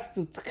 that's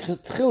the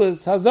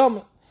chilas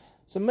hazam.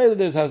 So memele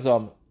there's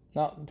hazam.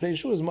 Now,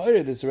 Preishu is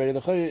ma'ir this already.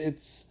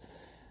 It's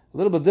a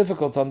little bit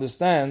difficult to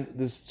understand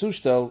this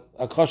tzushtel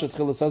akoshet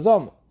chilas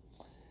hazam.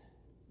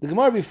 The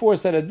Gemara before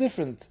said a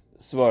different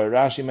svar.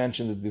 Rashi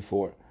mentioned it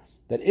before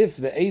that if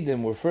the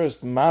Eidim were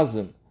first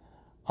mazim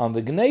on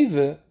the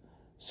gneve,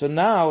 so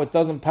now it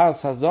doesn't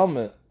pass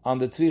hazam on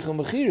the tvicha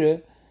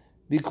mechira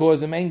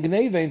because the main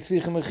gneve ain't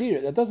tvicha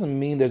mechira. That doesn't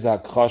mean there's a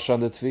akosha on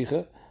the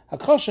tvicha.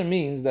 Akosha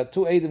means that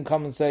two Eidim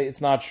come and say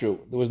it's not true.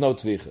 There was no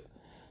tvicha.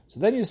 So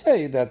then you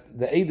say that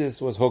the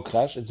Eidis was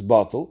hukrash, it's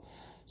bottle.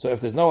 So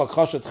if there's no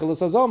akoshet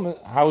chilas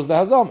hazam, how is the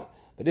hazam?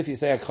 But if you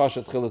say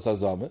akoshet chilas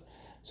hazam,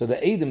 so the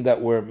Eidim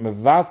that were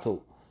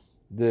mevatel,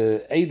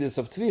 the Eidis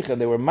of tvicha,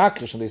 and they were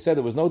makrish, and they said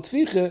there was no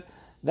tvicha,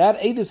 that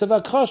Eidis of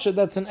akoshet,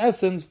 that's in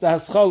essence the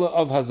haschala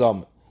of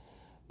hazam.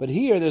 But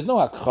here, there's no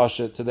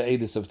akoshet to the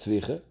Eidis of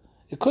tvicha.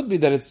 It could be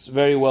that it's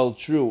very well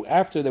true.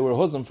 After they were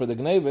huzam for the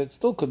gneva, it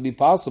still could be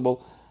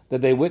possible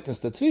that they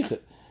witnessed the tvicha.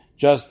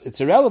 Just, it's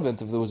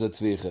irrelevant if there was a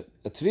tvicha.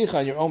 A tvicha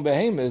on your own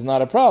behema is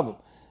not a problem.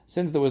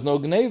 Since there was no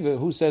gneva,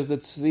 who says that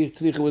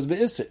tvicha was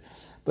be'isr?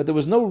 But there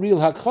was no real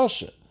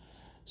hakosha.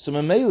 So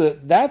memela,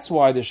 that's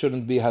why there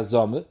shouldn't be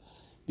hazamah,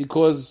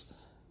 because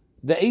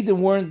the Eidim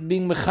weren't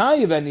being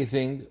mechayiv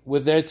anything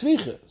with their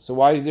tvicha. So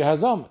why is there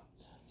hazamah?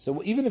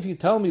 So even if you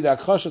tell me that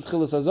hakosha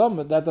tchilas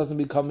hazamah, that doesn't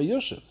become a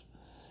yushiv.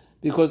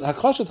 Because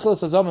hakosha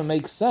tchilas hazamah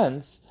makes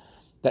sense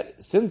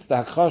that since the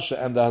hakosha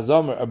and the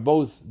hazamah are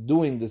both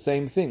doing the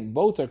same thing,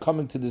 both are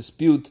coming to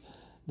dispute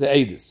the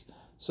Eidis.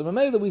 So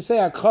memela we say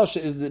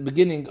hakosha is the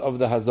beginning of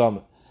the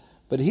hazamah.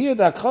 But here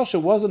the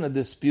hakosha wasn't a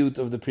dispute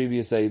of the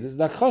previous Eidis.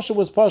 The hakosha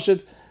was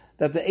pashut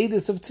that the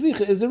Eidis of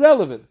tvicha is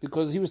irrelevant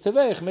because he was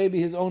teveich, maybe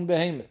his own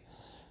behemoth.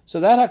 So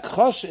that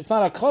hakosha, it's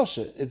not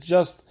hakosha, it's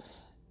just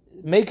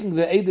making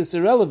the Eidis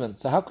irrelevant.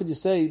 So how could you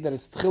say that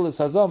it's tchilas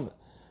hazamah?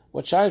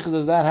 What shaykh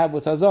does that have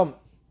with hazamah?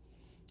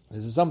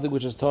 This is something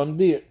which is ton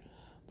beer.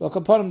 But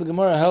upon him, the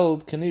Gemara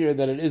held Kanir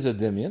that it is a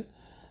Dimyan.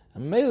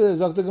 And Mele,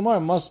 Zok the Gemara,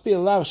 must be a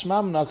lav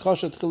shmam na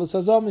kosher tchilas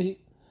hazamihi.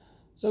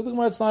 Zok the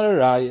Gemara, it's not a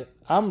raya.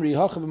 Amri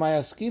hachav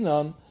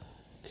mayaskinon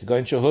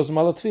kigoin shehuz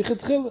malatvicha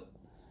tchila.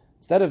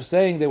 Instead of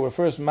saying they were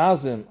first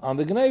mazim on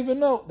the gneva,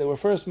 no, they were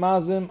first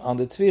mazim on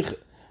the tvicha.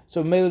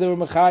 So Mele, they were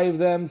mechayiv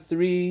them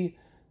 3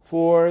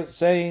 for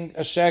saying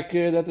a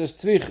sheker that there's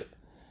tvicha.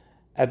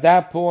 At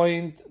that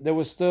point, there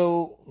was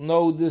still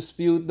no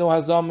dispute, no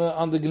hazama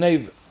on the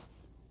gneva.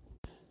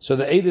 So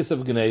the edis of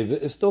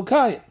gneva is still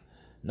kayim.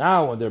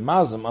 Now, when they're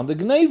mazim on the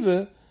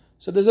gneva,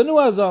 so there's a new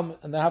hazam,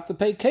 and they have to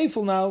pay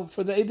kefil now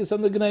for the edis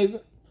on the gneva.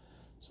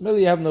 So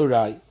maybe you have no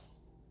rai.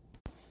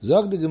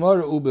 Zog the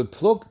Gemara ube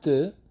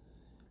plukte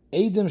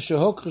edim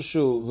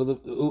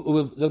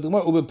shehokrashu. Zog the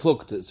Gemara ube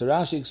plukte. So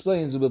Rashi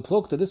explains ube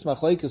plukte. This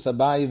machlekes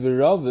Abaye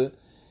v'Rave,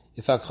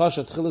 if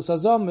hakchashat chilas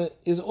hazam,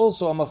 is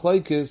also a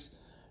machlekes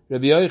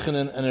Rabbi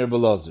Yochanan and Rabbi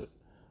Elazar.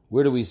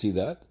 Where do we see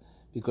that?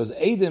 Because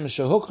edim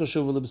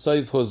shehokrashu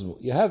v'lebsayv huzmu.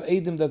 You have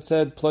edim that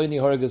said ploini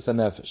haragas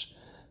hanefesh.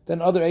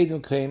 Then other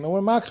edim came and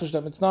were makrish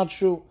them. It's not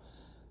true.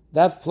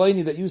 That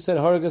Pliny that you said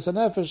haragas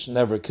hanefesh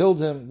never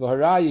killed him.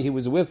 V'haraya, he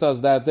was with us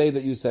that day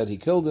that you said he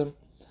killed him.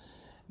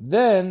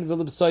 Then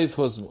v'lebsayv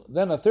huzmu.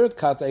 Then a third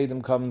kata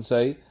edim come and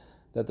say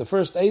that the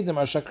first edim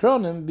are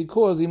shakronim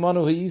because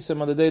imanu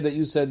hayisim on the day that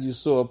you said you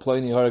saw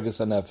Pliny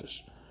haragas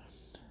hanefesh.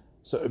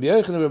 So Rabbi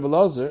Yochanan and Rabbi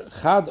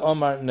Elazar chad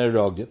omar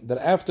nerogit, that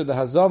after the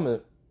hazamah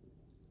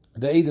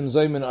the edim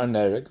zoymen are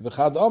nereg,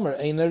 v'chad omar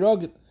ein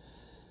nerogit.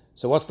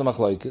 So what's the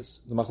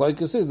machlokes? The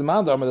machlokes is the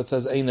man that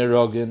says ein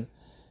nerogin,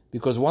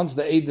 because once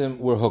the edim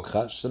were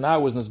hukchash, so now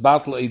it was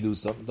nisbatel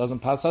edusam, it doesn't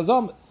pass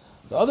hazamah.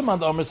 The other man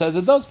that says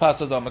it does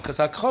pass hazamah because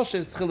hakchosh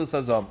is tchilas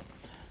hazamah.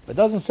 But it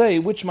doesn't say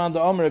which man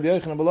the Rabbi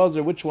Yochanan and Rabbi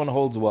Elazar, which one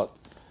holds what.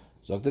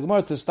 So the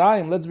Gemara to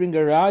time, let's bring a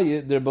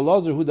raya. The Rabbi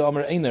Elazar who the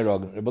Omer ein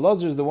nerogin. Rabbi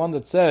Elazar is the one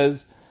that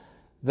says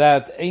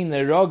that ein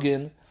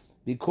nerogin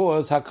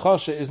because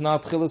hakchosha is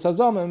not chilas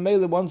hazamah, and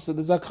Mele once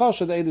there's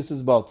hakchosha, the edus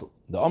is batel.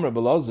 The Omer Rabbi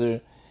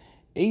Elazar,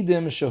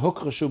 edim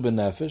shehukrashu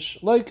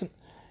b'nefesh, like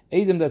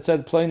edim that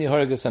said pliny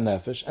haragas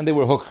hanefesh, and they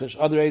were hukrish.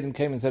 Other edim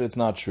came and said it's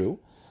not true.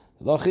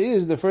 The lachi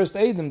is the first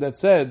edim that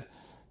said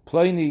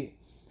pliny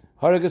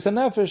haragas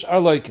hanefesh are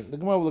like. The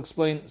Gemara will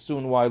explain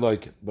soon why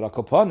like it. But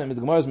akopanim, the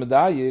Gemara's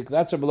medayik,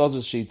 that's Rabbi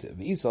Elazar's shita.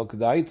 V'isal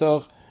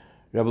kedaitach,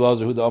 Rabbi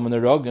Elazar who the Omer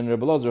nerogin.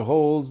 Rabbi Elazar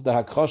holds the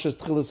hakchosh is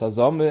tchilas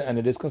hazamah, and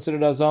it is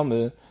considered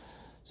hazamah.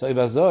 So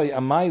ibazoi,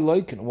 amai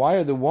loikin, why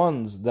are the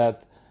ones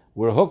that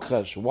were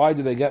hukchash, why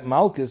do they get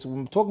malchus?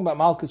 We're talking about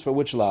malchus for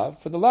which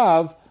lav? For the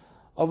lav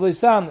of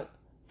Lisan,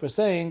 for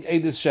saying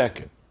edis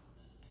sheker.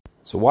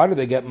 So why do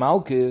they get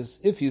malchus?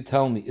 If you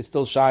tell me it's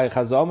still shayach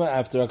hazama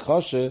after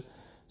hakchoshe,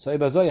 so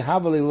ibazoi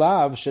havali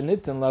lav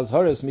shenitin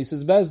lazhoris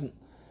mises bezdin.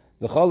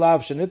 The chol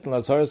lav shenitin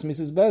lazhoris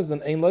mises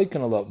bezdin ain't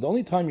loikin a lav. The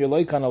only time you're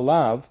loikin a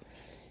lav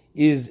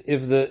is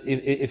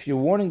if you're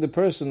warning the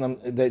person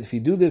that if you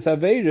do this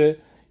aveira,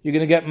 you're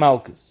going to get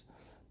malchus.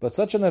 But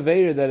such an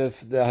aveira that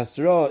if the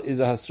hasra is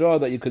a hasra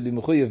that you could be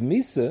mechuyev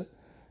misa,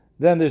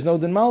 then there's no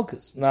din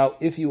malchus. Now,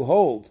 if you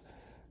hold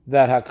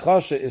that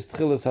hakchasha is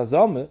tchilas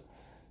hazamah,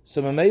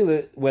 so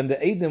memele, when the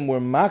edim were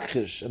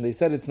makrish and they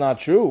said it's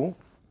not true,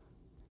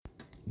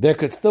 there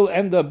could still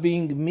end up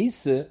being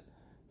misa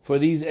for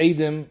these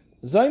edim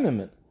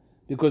zaymimin.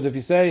 Because if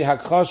you say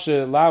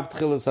hakchasha lav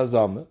tchilas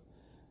hazamah,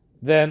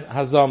 then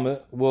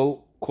hazamah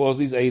will cause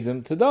these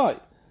edim to die.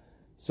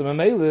 So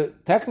Mamela,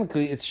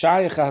 technically it's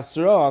Shayach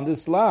Hasra on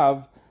this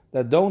lav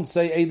that don't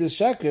say Eidus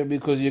Sheker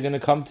because you're going to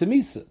come to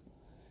Misa.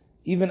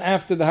 Even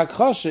after the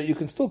Hakchasha, you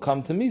can still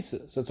come to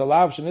Misa. So it's a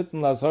lav Shenitn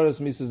Lazharas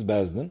Mises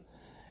Bezdin,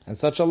 and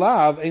such a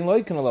lav ain't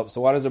loikin a lav.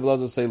 So why does Rabbi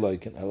Elazar say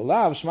loikin? A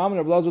lav Shmam and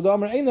Rabbi Elazar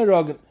D'Omer ain't a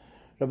rogin.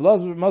 Rabbi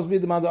Elazar must be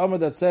the man D'Omer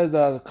that says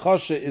that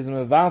Hakchasha is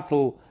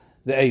mevatel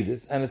the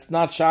Eidus, and it's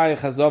not Shayach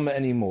Hazama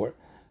anymore.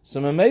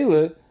 So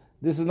Mamela,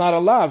 this is not a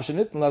lav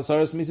shenitn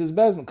lasaris mises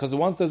bezdin, because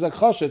once there's a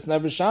chosha, it's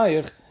never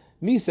shayich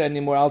misa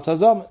anymore al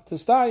tazam to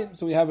stayim.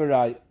 So we have a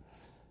raya. In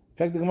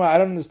fact, the Gemara, I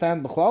don't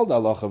understand b'chlal the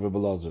halacha of Rabbi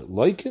Elazar.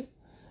 Loikin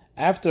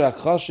after a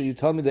chosha, you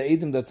tell me the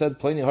edim that said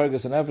pleni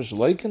hargas and nefesh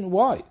loikin.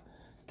 Why?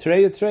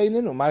 Trei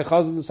ninu my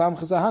chazal the sam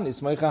chazahani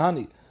smay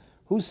chahani.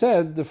 Who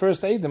said the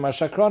first edim are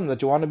shakran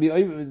that you want to be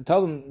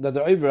tell them that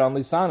they're over on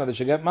lisana they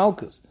should get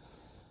malchus?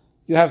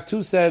 You have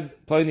two said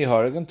pleni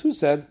harag and two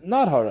said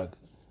not harag.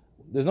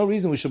 There's no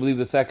reason we should believe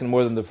the second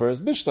more than the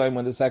first. Bishtaim,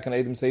 when the second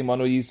Edom say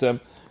Manu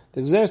Yisem,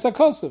 the Gzer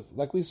Sakosov,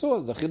 like we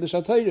saw,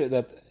 Zachidish Atayr,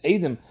 that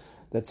Edom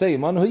that say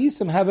Manu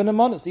Yisem have an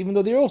Amonis, even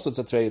though they're also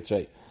a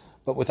trey.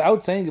 But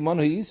without saying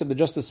Manu Yisem, they're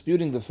just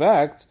disputing the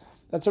facts,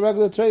 that's a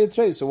regular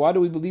trey. So why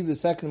do we believe the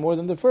second more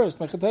than the first?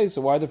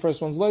 So why the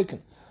first one's loikin?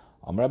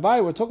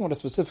 Rabbi, we're talking about a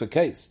specific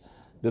case.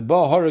 The Ba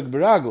Harag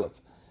Beraglov.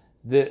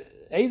 The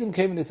Edom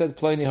came and they said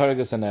Pliny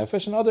Haragas and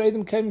Nefesh, and other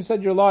Edom came and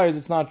said, you're liars,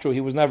 it's not true,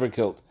 he was never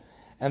killed.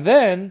 And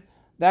then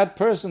that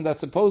person that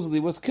supposedly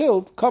was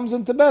killed comes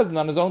into Bezdin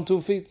on his own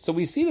 2 feet. So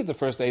we see that the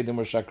first Edom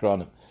were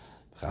Shakranim.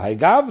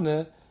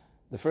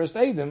 The first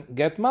Edom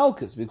get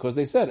Malchus because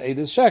they said Eid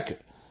is Sheker.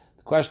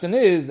 The question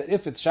is that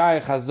if it's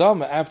Shayach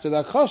Hazama after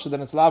the Akosha,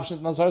 then it's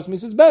Lavshin Nazaris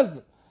Mises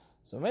Bezdin.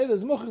 So maybe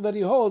there's Muchik that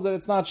he holds that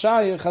it's not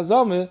Shayach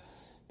Hazama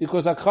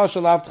because Akosha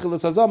Lav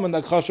Tchilas Hazama and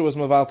the Akosha was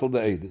Mavatal the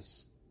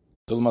Eidis.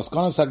 So the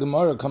Maskanas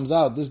HaGemara comes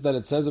out, this that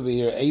it says over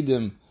here,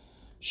 Eidim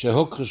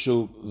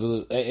Shehukrishu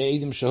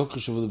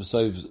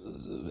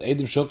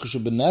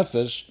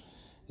B'Nefesh,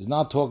 is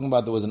not talking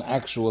about there was an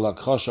actual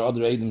Akosha.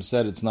 Other Eidim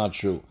said it's not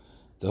true.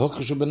 The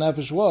Hukrishu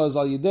B'Nefesh was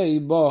Al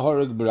Yidei Ba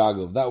Horig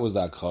B'Ragov. That was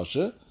the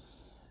Akosha.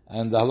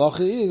 And the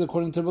halacha is,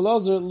 according to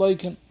Belazar,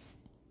 Loiken.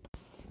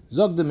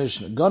 Zog the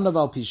Mishnah, Ganav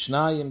al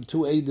Pishnayim, 2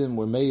 Eidim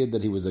were made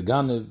that he was a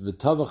Ganav,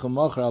 V'tavach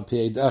ha'machar al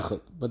pi Eid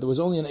Echad. But there was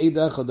only an Eid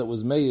Echad that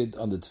was made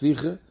on the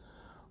Tvicha,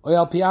 or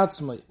al pi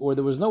Atzmai, or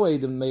there was no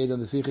Eidim made on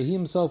the Tvicha. He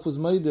himself was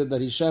made that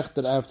he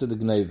shechted after the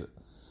Gneva.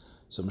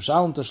 So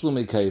Mishalem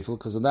Tashlumei Keifel,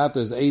 because of that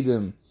there's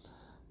Eidim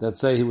that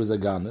say he was a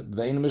Ganav.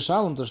 Ve'ein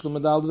Mishalem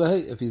Tashlumei Dal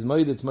Dvehei. If he's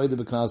made, it's made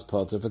b'knas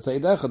potter. If it's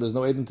Eid Echad, there's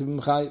no Eidim to be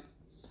Mechayiv.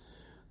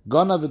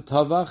 Ganav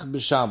v'tavach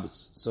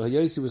b'Shabbos. So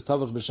Hayosi was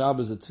tavach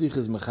b'Shabbos, the Tvich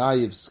is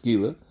Mechayiv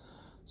Skila.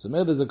 So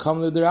maybe there's a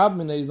common there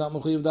Abmine, he's not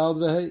Mechayiv Dal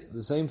Dvehei.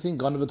 The same thing,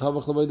 Ganav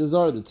v'tavach l'vay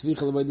dezor, the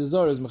Tvich l'vay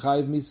dezor is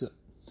Mechayiv Misa.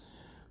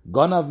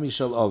 Ganav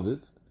Mishal Aviv,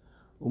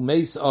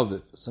 Umeis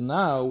Aviv. So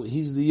now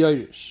he's the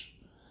Yerush.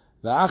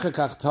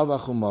 V'achakach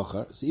tavach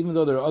u'machar. So even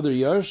though there are other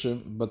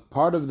Yerushim, but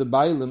part of the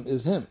Bailim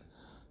is him.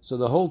 So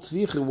the whole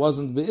Tvich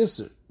wasn't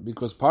Be'isr,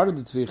 because part of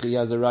the Tvich he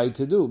has a right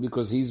to do,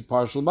 because he's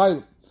partial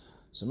Bailim.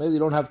 So maybe you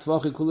don't have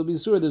Tvachi Kula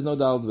Bisur, there's no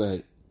Dal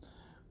Dvehei.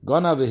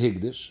 Gana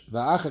v'higdish,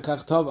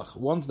 v'achakach tavach.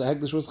 Once the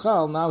hegdish was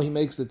chal, now he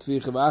makes the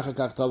tvicha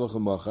v'achakach tavach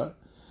v'machar.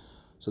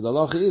 So the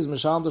halacha is,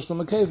 Misham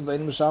Tashlum Keifel,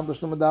 v'ein Misham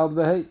Tashlum Dal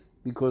Dvehei.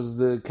 Because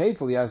the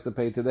Keifel he has to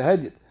pay to the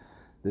hedyet.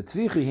 The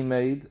tvicha he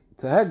made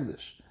to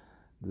hegdish.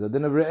 There's a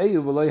din of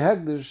re'eyu v'loi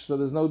hegdish, so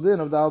there's no din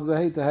of Dal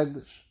Dvehei to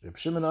hegdish. Reb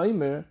Shimon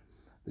Oimer,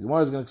 the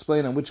Gemara is going to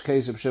explain on which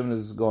case Reb Shimon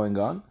is going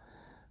on.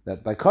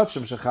 That by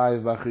Kotchem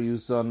Shechayiv Bachri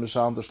Yusan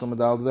Misham Tashlum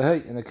Dal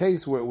Dvehei. In a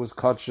case where it was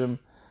Kotchem,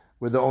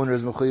 where the owner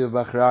is Mechayiv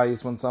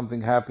Bachrayis when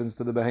something happens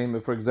to the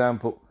behemoth, for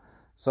example,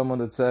 someone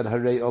that said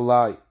Harei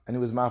Olai, and he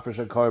was Mafresh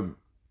a carbon.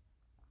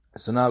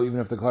 So now even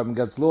if the carbon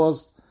gets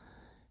lost,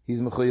 he's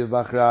Mechayiv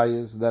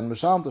Bachrayis, then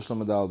Misham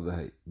Tashlum Dal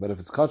Dvehei. But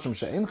if it's Kotchem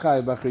She'en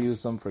Chayiv Bachri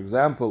Yusan, for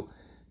example,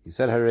 he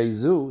said Harei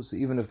Zu, so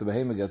even if the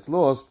behemoth gets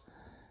lost,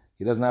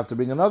 he doesn't have to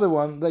bring another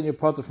one, then you're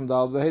potter from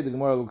Dal Dvehei. The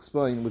Gemara will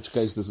explain in which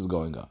case this is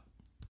going on.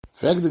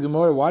 Frag the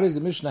Gemara, why does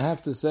the Mishnah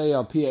have to say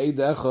Al Pi Eid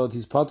Echad,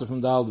 he's potter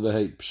from Dal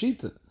Dvehei?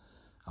 Pshita.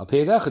 Al Pi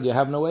Eid Echad, you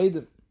have no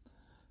Eidim.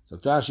 So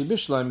Rashi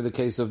Bishleim, in the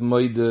case of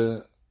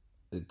Moide,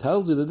 it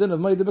tells you the din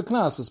of Moide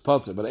B'Knas is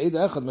potter, but Eid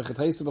Echad Mechet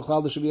Heisa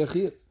B'Chlal should be a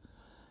Chiyav.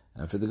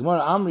 And for the Gemara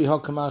Amri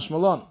Hakamash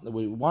Malon,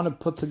 we want to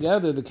put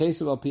together the case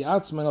of Al Pi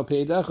Atzma and Al Pi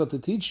Eid Echad to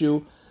teach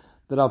you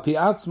that Al Pi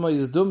Atzma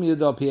is Dum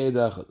Yid Al Pi Eid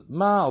Echad.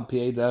 Ma Al Pi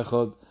Eid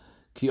Echad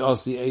Ki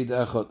Osi Eid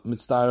Echad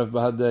Mitztaref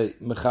B'Hadei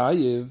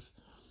Mechayiv.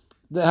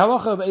 The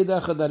halacha of Eid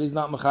Echad that he's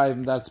not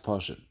Mechayiv, that's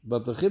Pashut.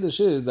 But the Chiddush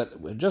is that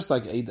just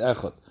like Eid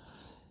Echad,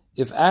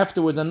 if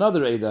afterwards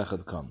another Eid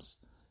Echad comes,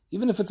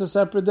 even if it's a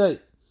separate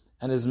day,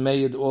 and is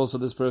made also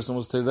this person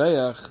was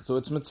Teveach, so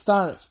it's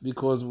Mitztaref,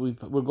 because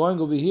we're going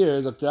over here,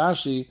 as Dr.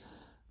 Ashi,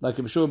 like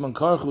Yeshua ben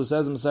Karch, who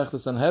says in Mesechta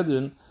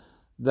Sanhedrin,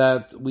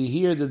 that we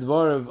hear the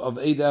dvar of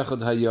Eid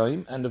Echad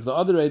Hayoim, and if the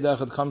other Eid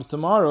Echad comes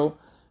tomorrow,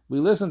 we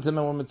listen to him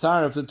and we're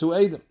mitzaref the two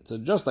Eidim. So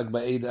just like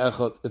by Eid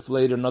Echad, if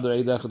later another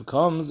Eid Echad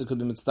comes, it could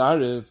be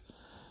mitzaref.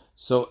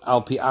 So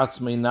al pi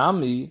atzmei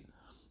nami,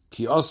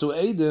 ki osu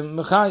Eidim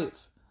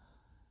mechayiv.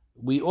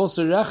 We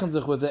also reckon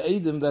sich with the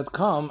Eidim that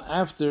come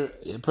after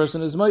a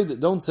person is moed.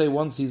 Don't say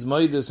once he's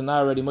moed, so now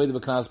already moed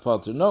b'knas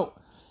potter. No.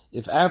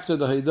 If after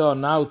the Haidah,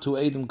 now two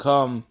Eidim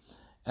come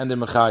and they're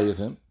mechayiv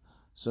him,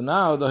 so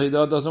now the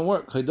Haidah doesn't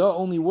work. Haidah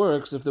only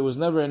works if there was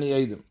never any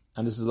Eidim.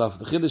 And this is the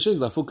Chiddush is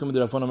lafukim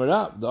d'Rav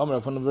Rav. The Amar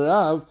Rav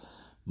Rav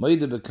moide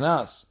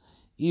b'knas.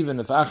 Even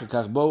if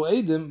achakach bo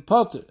Eidim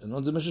potter, and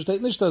unser Mishnah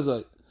steht nicht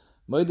azay.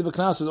 Moide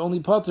b'knas is only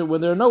potter when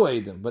there are no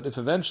Eidim. But if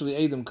eventually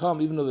Eidim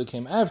come, even though they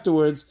came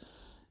afterwards,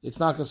 it's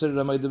not considered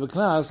a moide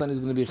b'knas, and he's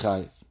going to be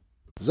chayiv.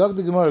 Zog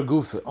the Gemara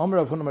Gufe. Amar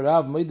Rav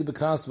Rav moide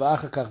b'knas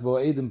v'achakach bo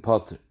Eidim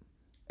potter.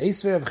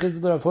 Eisver of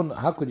Chizd Rav.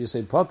 How could you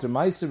say potter?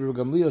 Meiser Rav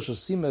Gamliel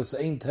shosimas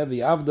ain't heavy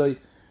avdoi.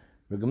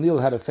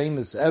 Gamliel had a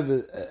famous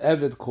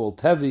Eved called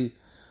Tevi,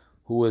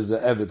 who was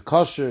an Eved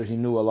kosher. He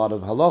knew a lot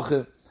of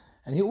halacha,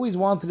 and he always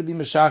wanted to be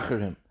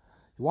Meshacher him.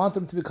 He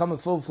wanted him to become a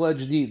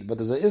full-fledged deed, but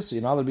there's a Isra,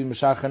 you're not allowed to be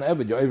Meshacher and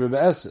Eved, you're over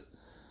be'eset.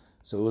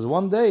 So it was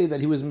one day that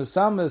he was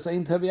Mesames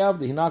Ein Tevi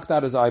Avdi. He knocked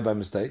out his eye by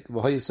mistake.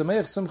 He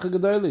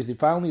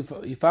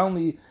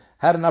finally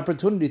had an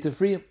opportunity to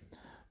free him.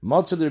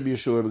 Motzah the Rabbi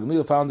Yeshua,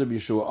 Gamliel found Rabbi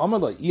Yeshua.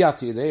 Amalai,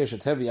 Iyati Yedei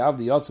Tevi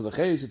Avdi Yotza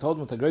L'Cheres. He told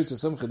him with a great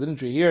Simcha,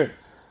 didn't you hear?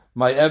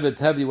 My Evet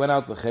Tevi went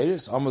out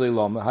l'cheres. Amalei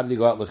Lama. How did he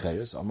go out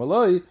l'cheres?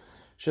 Amalei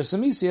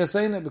Shesamisi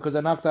Yasein because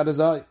I knocked out his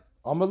eye.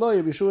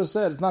 Amalei Yeshua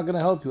said it's not going to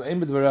help you. Ein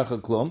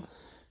b'dvarecha klum.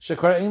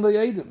 Shekar ein lo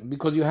Eidim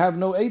because you have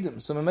no Eidim.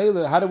 So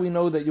Mamela, how do we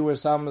know that you were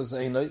Samas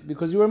Einai?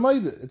 Because you were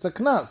Moide. It's a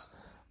knas.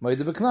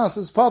 Moide b'knas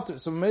is potter.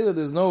 So Mamela,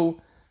 there's no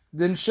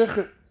din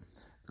shecher.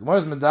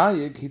 Gemara's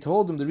medayik, he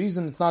told him the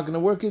reason it's not going to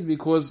work is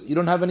because you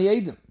don't have any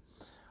Eidim.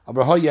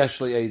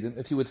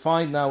 If he would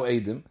find now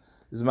Eidim,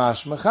 is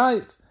mashma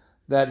chayiv,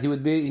 that he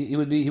would be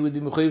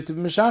mechayiv to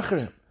be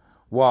meshacher.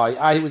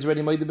 Why? He was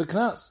already made the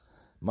beknas.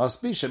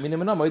 Must be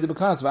sheminim and made the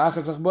beknas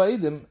v'achar kach bo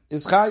Eidim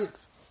is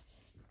chayiv.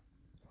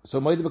 So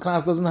made the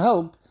beknas doesn't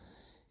help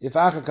if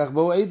achar kach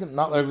bo Eidim,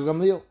 not like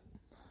Gamliel.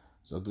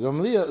 So the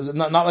Gamliel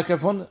not like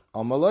Rav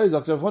Amaloi.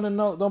 Rav Hunan,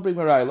 no, don't bring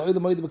me right. The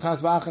made the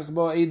beknas v'achar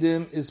bo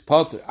Eidim is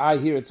potter. I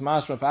hear it's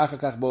mashma v'achar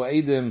kach bo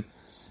Eidim.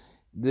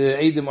 The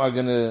Eidim are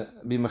going to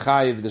be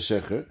mechayiv the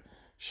shecher.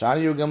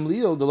 Shani or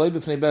Gamliel, the loy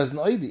b'fnei bezdin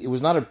oidi. It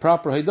was not a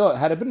proper haidah.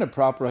 Had it been a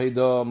proper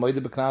haidah, moide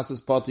b'knas is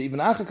potter, even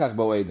achakach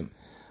bo Eidim.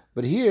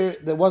 But here,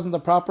 there wasn't a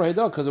proper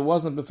haidah because it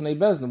wasn't b'fnei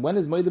bezdin. When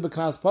is moide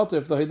b'knas potter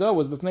if the haidah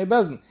was b'fnei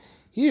bezdin?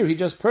 Here, he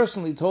just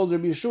personally told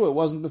Rabbi Yeshua it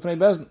wasn't b'fnei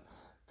bezdin.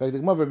 In fact, the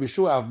Gemara Rabbi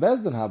Yeshua av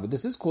bezdin have it.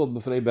 This is called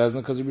b'fnei bezdin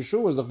because Rabbi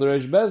Yeshua was the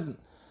reish bezdin.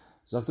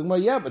 So the Gemara,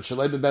 yeah, but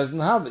shalei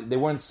bezdin have it. They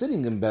weren't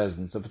sitting in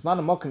bezdin. So if it's not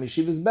a mokum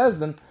yeshiva's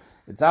bezdin,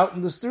 it's out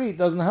in the street.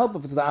 Doesn't help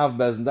if it's the Av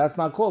Bezdin. That's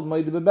not called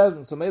Moed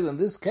Bezdin. So maybe in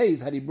this case,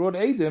 had he brought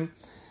Eidim,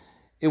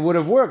 it would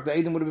have worked. The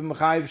Eidim would have been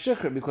Mechayiv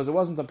Shikhr because it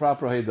wasn't a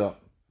proper Haidah.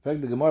 In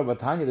fact, the Gemara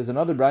Batanya, there's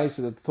another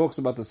brayso that talks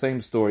about the same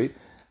story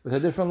with a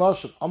different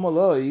lashon.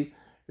 Amaloi,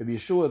 Rabbi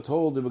Yeshua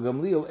told Rabbi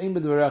Gamliel, Ein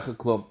b'dvarecha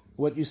klum.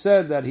 What you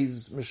said that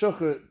he's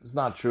Meshukhr is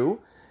not true.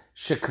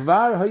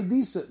 Shekvar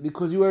Haidisa,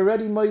 because you were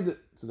already Moed.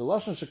 So the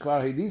lashon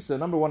Shekvar Haidisa,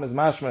 number one is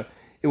mashma.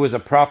 It was a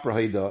proper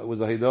Haidah. It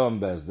was a Haidah in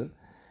Bezdin.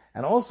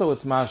 And also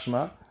it's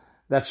mashma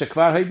that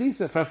shekvar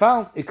haidisa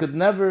farfal, it could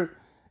never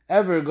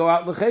ever go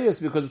out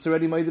l'chayus because it's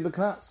already made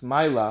b'knas.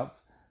 My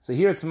love. So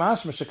here it's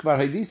mashma shekvar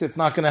haidisa. It's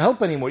not going to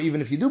help anymore, even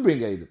if you do bring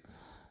Eidim.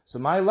 So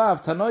my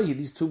love tanoyi.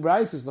 These two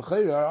braysos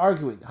l'chayur are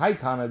arguing. Hi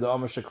Tana the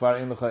Omer shekvar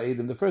in l'cha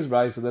Eidim. The first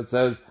brayso that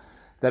says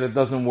that it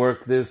doesn't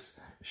work this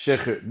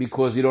shecher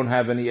because you don't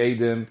have any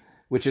Eidim,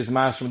 which is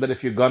mashma that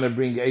if you're going to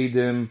bring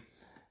Eidim,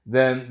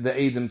 then the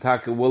Eidim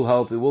taka will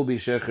help. It will be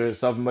shecher.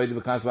 Sav made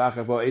b'knas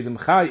v'achar bo Eidim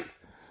chayiv.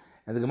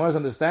 And the Gemara's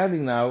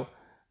understanding now,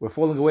 we're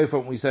falling away from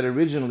what we said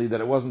originally,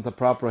 that it wasn't a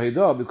proper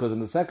Haidah, because in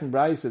the second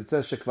brayso it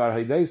says Shekvar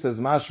Haidah, says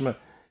Mashma,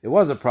 it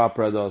was a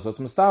proper Haidah. So it's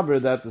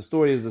Mustaber that the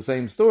story is the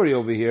same story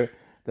over here.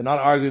 They're not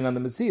arguing on the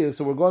Metzias,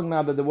 so we're going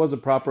now that there was a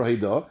proper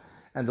Haidah.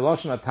 And the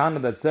Lashon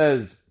Atana that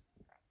says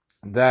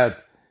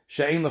that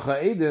She'ein L'cha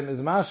Eidim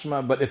is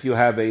Mashma, but if you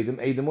have Eidim,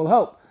 Eidim will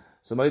help.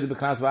 So Moed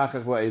B'knas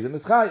V'achach Eidim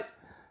is Chayiv.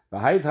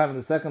 V'hayit in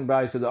the second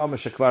brayso, the Omer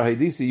Shekvar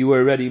Haidisi, you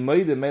were already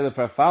Moed, Melech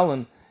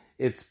Farfallen,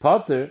 it's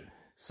Potter.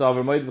 So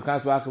Moed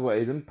b'knas v'achar bo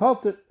Eidim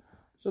potter.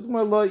 So the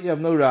Gemara lo, you have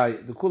no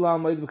right. The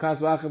kulam Moed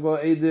b'knas v'achar bo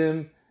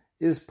Eidim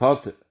is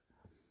potter.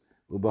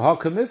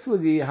 Ubahaka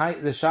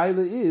miflagi, the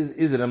shaila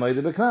is it a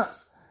Moed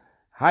b'knas?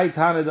 Hai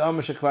Tana the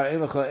Omer shekvar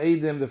ein l'cha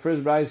Eidim. The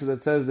first brayso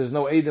that says there's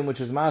no Eidim, which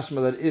is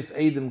mashma that if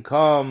Eidim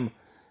come,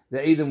 the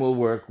Eidim will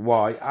work.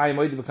 Why? I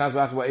Moed b'knas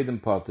v'achar bo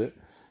Eidim potter,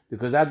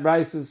 because that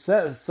brayso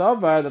says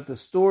savar that the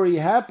story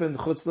happened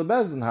chutz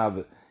lebezdin have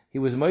it. He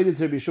was Moed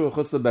to Rabbi Yeshua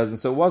chutz lebezdin,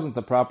 so it wasn't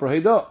a proper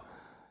Haidah.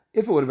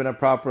 If it would have been a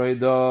proper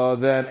Haidah,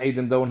 then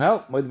Eidim don't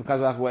help.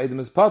 Eidim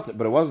is potter,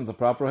 but it wasn't a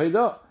proper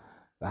Haidah.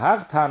 The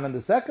Hachtan and the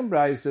second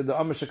brayso, the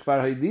Omer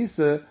Shekvar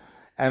Haidisa,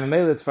 and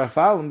Mele it's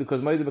farfallen because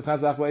Moed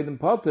b'knas v'achar Eidim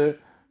potter,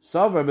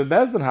 Sover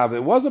bebezdin have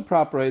it was a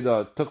proper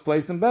Haidah. It took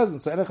place in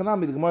Bezdin. So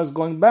Enechanami, the Gemara is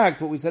going back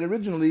to what we said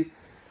originally,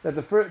 that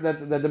the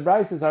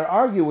braysos are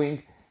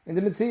arguing in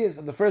the Metzias.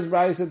 That the first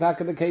brayso,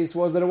 the case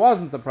was that it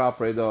wasn't a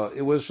proper Haidah.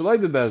 It was Shaloi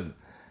bebezdin.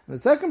 And the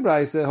second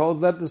brayso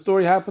holds that the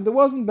story happened, it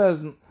wasn't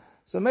Bezdin.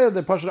 So maybe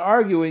they're partially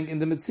arguing in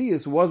the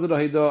Metzias, was it a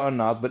Haidah or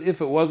not? But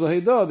if it was a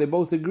Haidah, they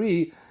both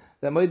agree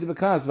that Moed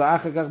b'knas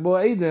v'achar kach bo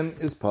Eidim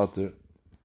is potter.